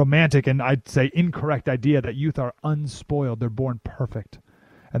this very romantic and I'd say incorrect idea that youth are unspoiled. They're born perfect.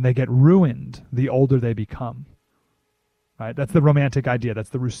 And they get ruined the older they become. Right? That's the romantic idea. That's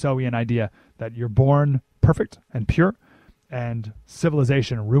the Rousseauian idea that you're born perfect and pure and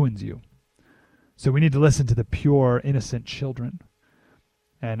civilization ruins you. So we need to listen to the pure, innocent children.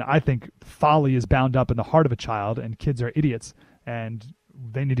 And I think folly is bound up in the heart of a child, and kids are idiots, and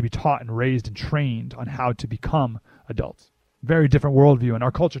they need to be taught and raised and trained on how to become adults. Very different worldview, and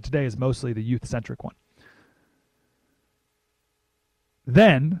our culture today is mostly the youth-centric one.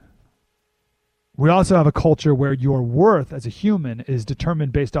 Then we also have a culture where your worth as a human is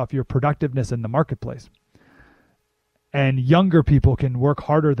determined based off your productiveness in the marketplace. And younger people can work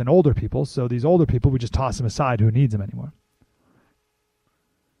harder than older people, so these older people, we just toss them aside. Who needs them anymore?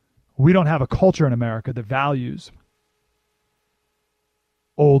 We don't have a culture in America that values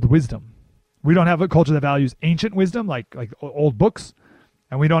old wisdom, We don't have a culture that values ancient wisdom, like old books,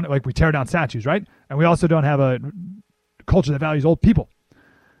 and we tear down statues, right? And we also don't have a culture that values old people.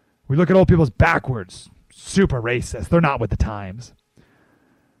 We look at old people as backwards, super racist. They're not with the times.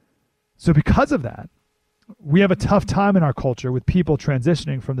 So because of that, we have a tough time in our culture with people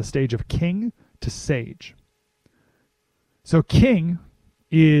transitioning from the stage of king to sage. So king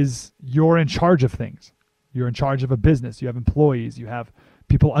is you're in charge of things. You're in charge of a business. You have employees. You have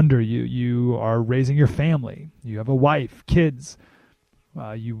people under you. You are raising your family. You have a wife, kids.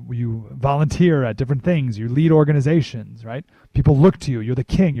 You volunteer at different things. You lead organizations, right? People look to you. You're the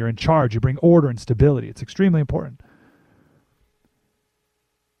king. You're in charge. You bring order and stability. It's extremely important.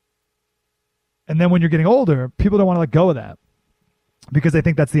 And then when you're getting older, people don't want to let go of that because they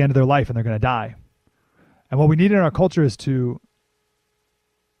think that's the end of their life and they're going to die. And what we need in our culture is to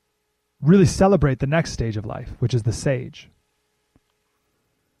really celebrate the next stage of life, which is the sage.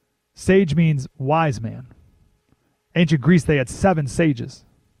 Sage means wise man. Ancient Greece, they had 7 sages.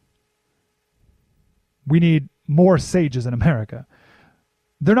 We need more sages in America.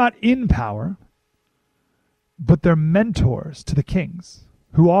 They're not in power, but they're mentors to the kings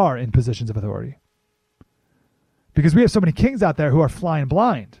who are in positions of authority. Because we have so many kings out there who are flying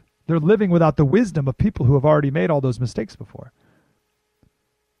blind. They're living without the wisdom of people who have already made all those mistakes before.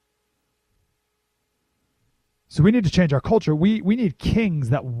 So we need to change our culture. We need kings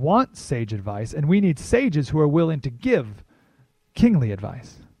that want sage advice, and we need sages who are willing to give kingly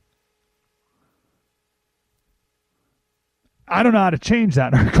advice. I don't know how to change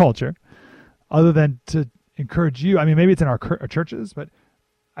that in our culture other than to encourage you. I mean, maybe it's in our churches, but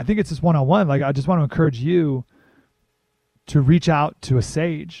I think it's just one-on-one. Like, I just want to encourage you to reach out to a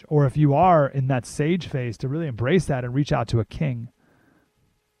sage, or if you are in that sage phase, to really embrace that and reach out to a king.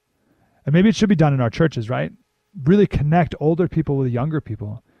 And maybe it should be done in our churches, right? Really connect older people with younger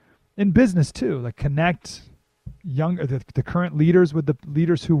people. In business too, like connect the current leaders with the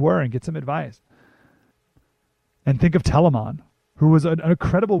leaders who were and get some advice. And think of Telamon, who was an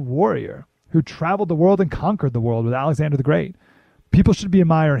incredible warrior who traveled the world and conquered the world with Alexander the Great. People should be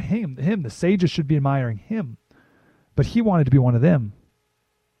admiring him. The sages should be admiring him. But he wanted to be one of them.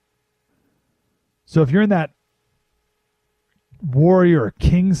 So if you're in that warrior or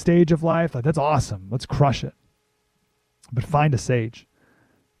king stage of life, like, that's awesome. Let's crush it. But find a sage.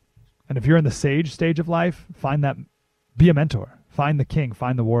 And if you're in the sage stage of life, be a mentor. Find the king,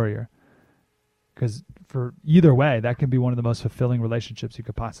 find the warrior. Because for either way, that can be one of the most fulfilling relationships you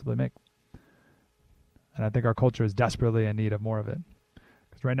could possibly make. And I think our culture is desperately in need of more of it.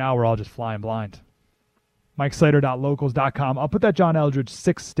 Because right now we're all just flying blind. MikeSlater.locals.com. I'll put that John Eldredge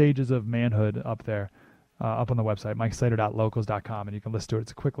 6 Stages of Manhood up there, up on the website, MikeSlater.locals.com, and you can listen to it.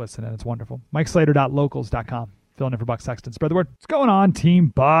 It's a quick listen, and it's wonderful. MikeSlater.locals.com. Filling in for Buck Sexton. Spread the word. What's going on, Team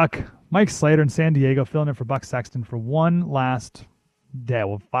Buck? Mike Slater in San Diego, filling in for Buck Sexton for one last day.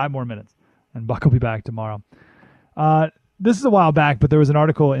 Well, 5 more minutes, and Buck will be back tomorrow. This is a while back, but there was an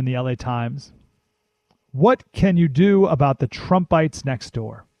article in the LA Times. What can you do about the Trumpites next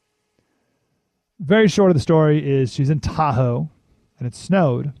door? Very short of the story is she's in Tahoe, and it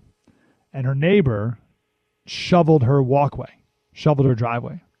snowed, and her neighbor shoveled her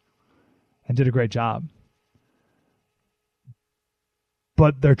driveway, and did a great job.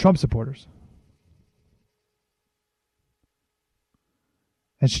 But they're Trump supporters.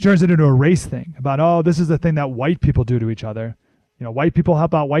 And she turns it into a race thing about, this is the thing that white people do to each other. White people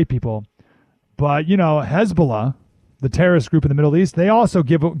help out white people. But, Hezbollah, the terrorist group in the Middle East, they also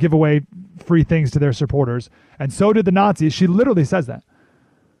give away free things to their supporters. And so did the Nazis. She literally says that.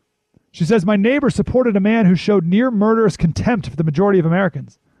 She says, my neighbor supported a man who showed near murderous contempt for the majority of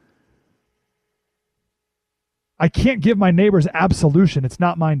Americans. I can't give my neighbors absolution. It's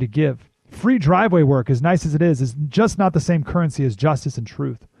not mine to give. Free driveway work, as nice as it is just not the same currency as justice and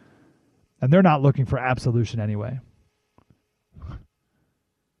truth. And they're not looking for absolution anyway.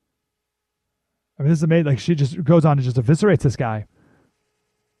 I mean, this is amazing. Like, she just goes on and just eviscerates this guy.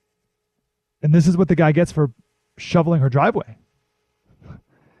 And this is what the guy gets for shoveling her driveway.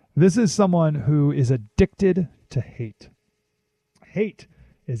 This is someone who is addicted to hate. Hate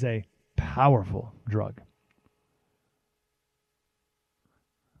is a powerful drug.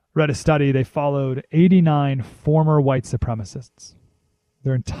 Read a study. They followed 89 former white supremacists.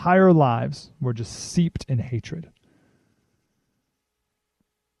 Their entire lives were just seeped in hatred.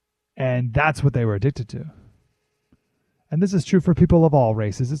 And that's what they were addicted to. And this is true for people of all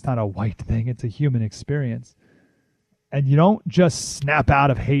races. It's not a white thing. It's a human experience. And you don't just snap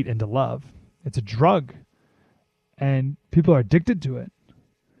out of hate into love. It's a drug. And people are addicted to it.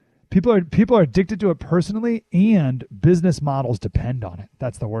 People are addicted to it personally, and business models depend on it.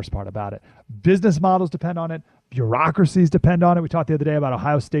 That's the worst part about it. Business models depend on it. Bureaucracies depend on it. We talked the other day about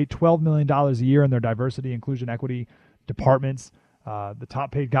Ohio State, $12 million a year in their diversity, inclusion, equity departments. The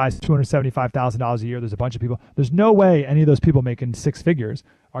top paid guys, $275,000 a year. There's a bunch of people. There's no way any of those people making six figures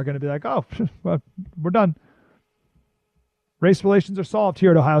are going to be like, oh, well, we're done. Race relations are solved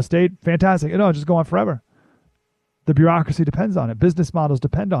here at Ohio State. Fantastic. No, just go on forever. The bureaucracy depends on it. Business models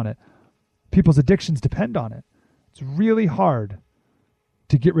depend on it. People's addictions depend on it. It's really hard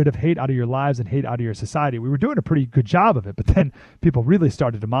to get rid of hate out of your lives and hate out of your society. We were doing a pretty good job of it, but then people really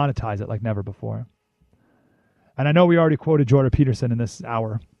started to monetize it like never before. And I know we already quoted Jordan Peterson in this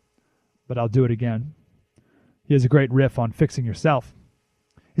hour, but I'll do it again. He has a great riff on fixing yourself.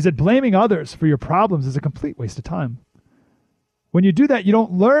 He said, blaming others for your problems is a complete waste of time. When you do that, you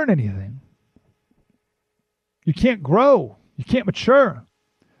don't learn anything. You can't grow. You can't mature.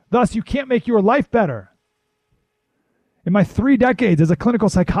 Thus, you can't make your life better. In my 3 decades as a clinical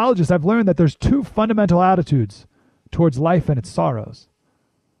psychologist, I've learned that there's 2 fundamental attitudes towards life and its sorrows.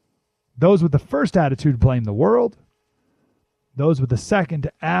 Those with the first attitude blame the world. Those with the second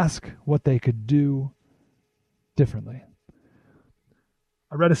ask what they could do differently.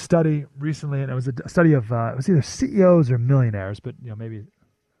 I read a study recently, and it was a study of it was either CEOs or millionaires, but maybe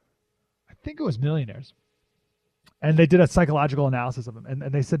I think it was millionaires. And they did a psychological analysis of them,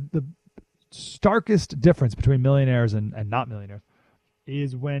 and they said the starkest difference between millionaires and not millionaires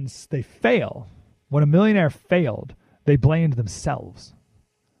is when they fail. When a millionaire failed, they blamed themselves.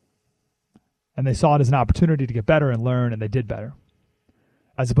 And they saw it as an opportunity to get better and learn, and they did better.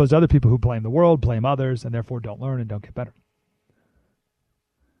 As opposed to other people who blame the world, blame others, and therefore don't learn and don't get better.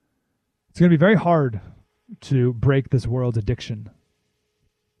 It's going to be very hard to break this world's addiction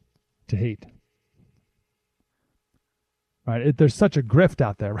to hate. Right? There's such a grift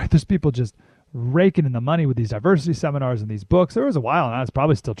out there, right? There's people just raking in the money with these diversity seminars and these books. There was a while, and it's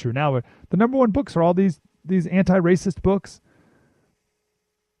probably still true now, but the number one books are all these anti-racist books.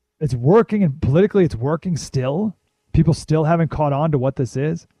 It's working, and politically it's working still. People still haven't caught on to what this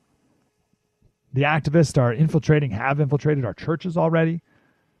is. The activists have infiltrated our churches already.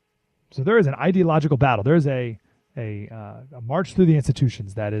 So there is an ideological battle. There's a march through the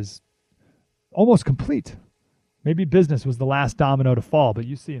institutions that is almost complete. Maybe business was the last domino to fall, but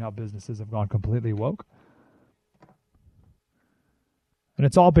you've seen how businesses have gone completely woke. And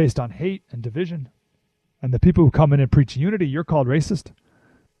it's all based on hate and division. And the people who come in and preach unity, you're called racist.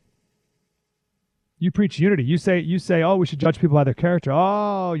 You preach unity. You say, oh, we should judge people by their character.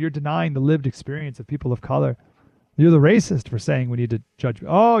 Oh, you're denying the lived experience of people of color. You're the racist for saying we need to judge.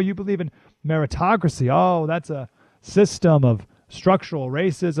 Oh, you believe in meritocracy. Oh, that's a system of structural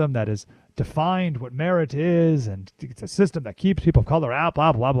racism that has defined what merit is, and it's a system that keeps people of color out,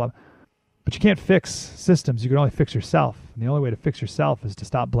 blah, blah, blah. But you can't fix systems. You can only fix yourself. And the only way to fix yourself is to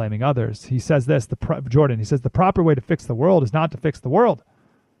stop blaming others. He says this, Jordan, he says, the proper way to fix the world is not to fix the world.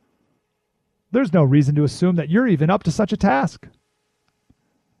 There's no reason to assume that you're even up to such a task.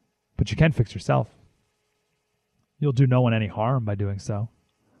 But you can fix yourself. You'll do no one any harm by doing so.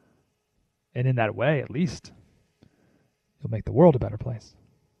 And in that way, at least, you'll make the world a better place.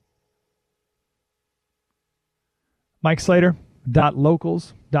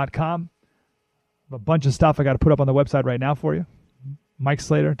 MikeSlater.locals.com. A bunch of stuff I got to put up on the website right now for you.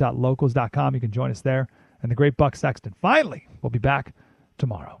 MikeSlater.locals.com. You can join us there. And the great Buck Sexton. Finally, we'll be back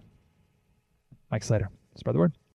tomorrow. Mike Slater. Spread the word.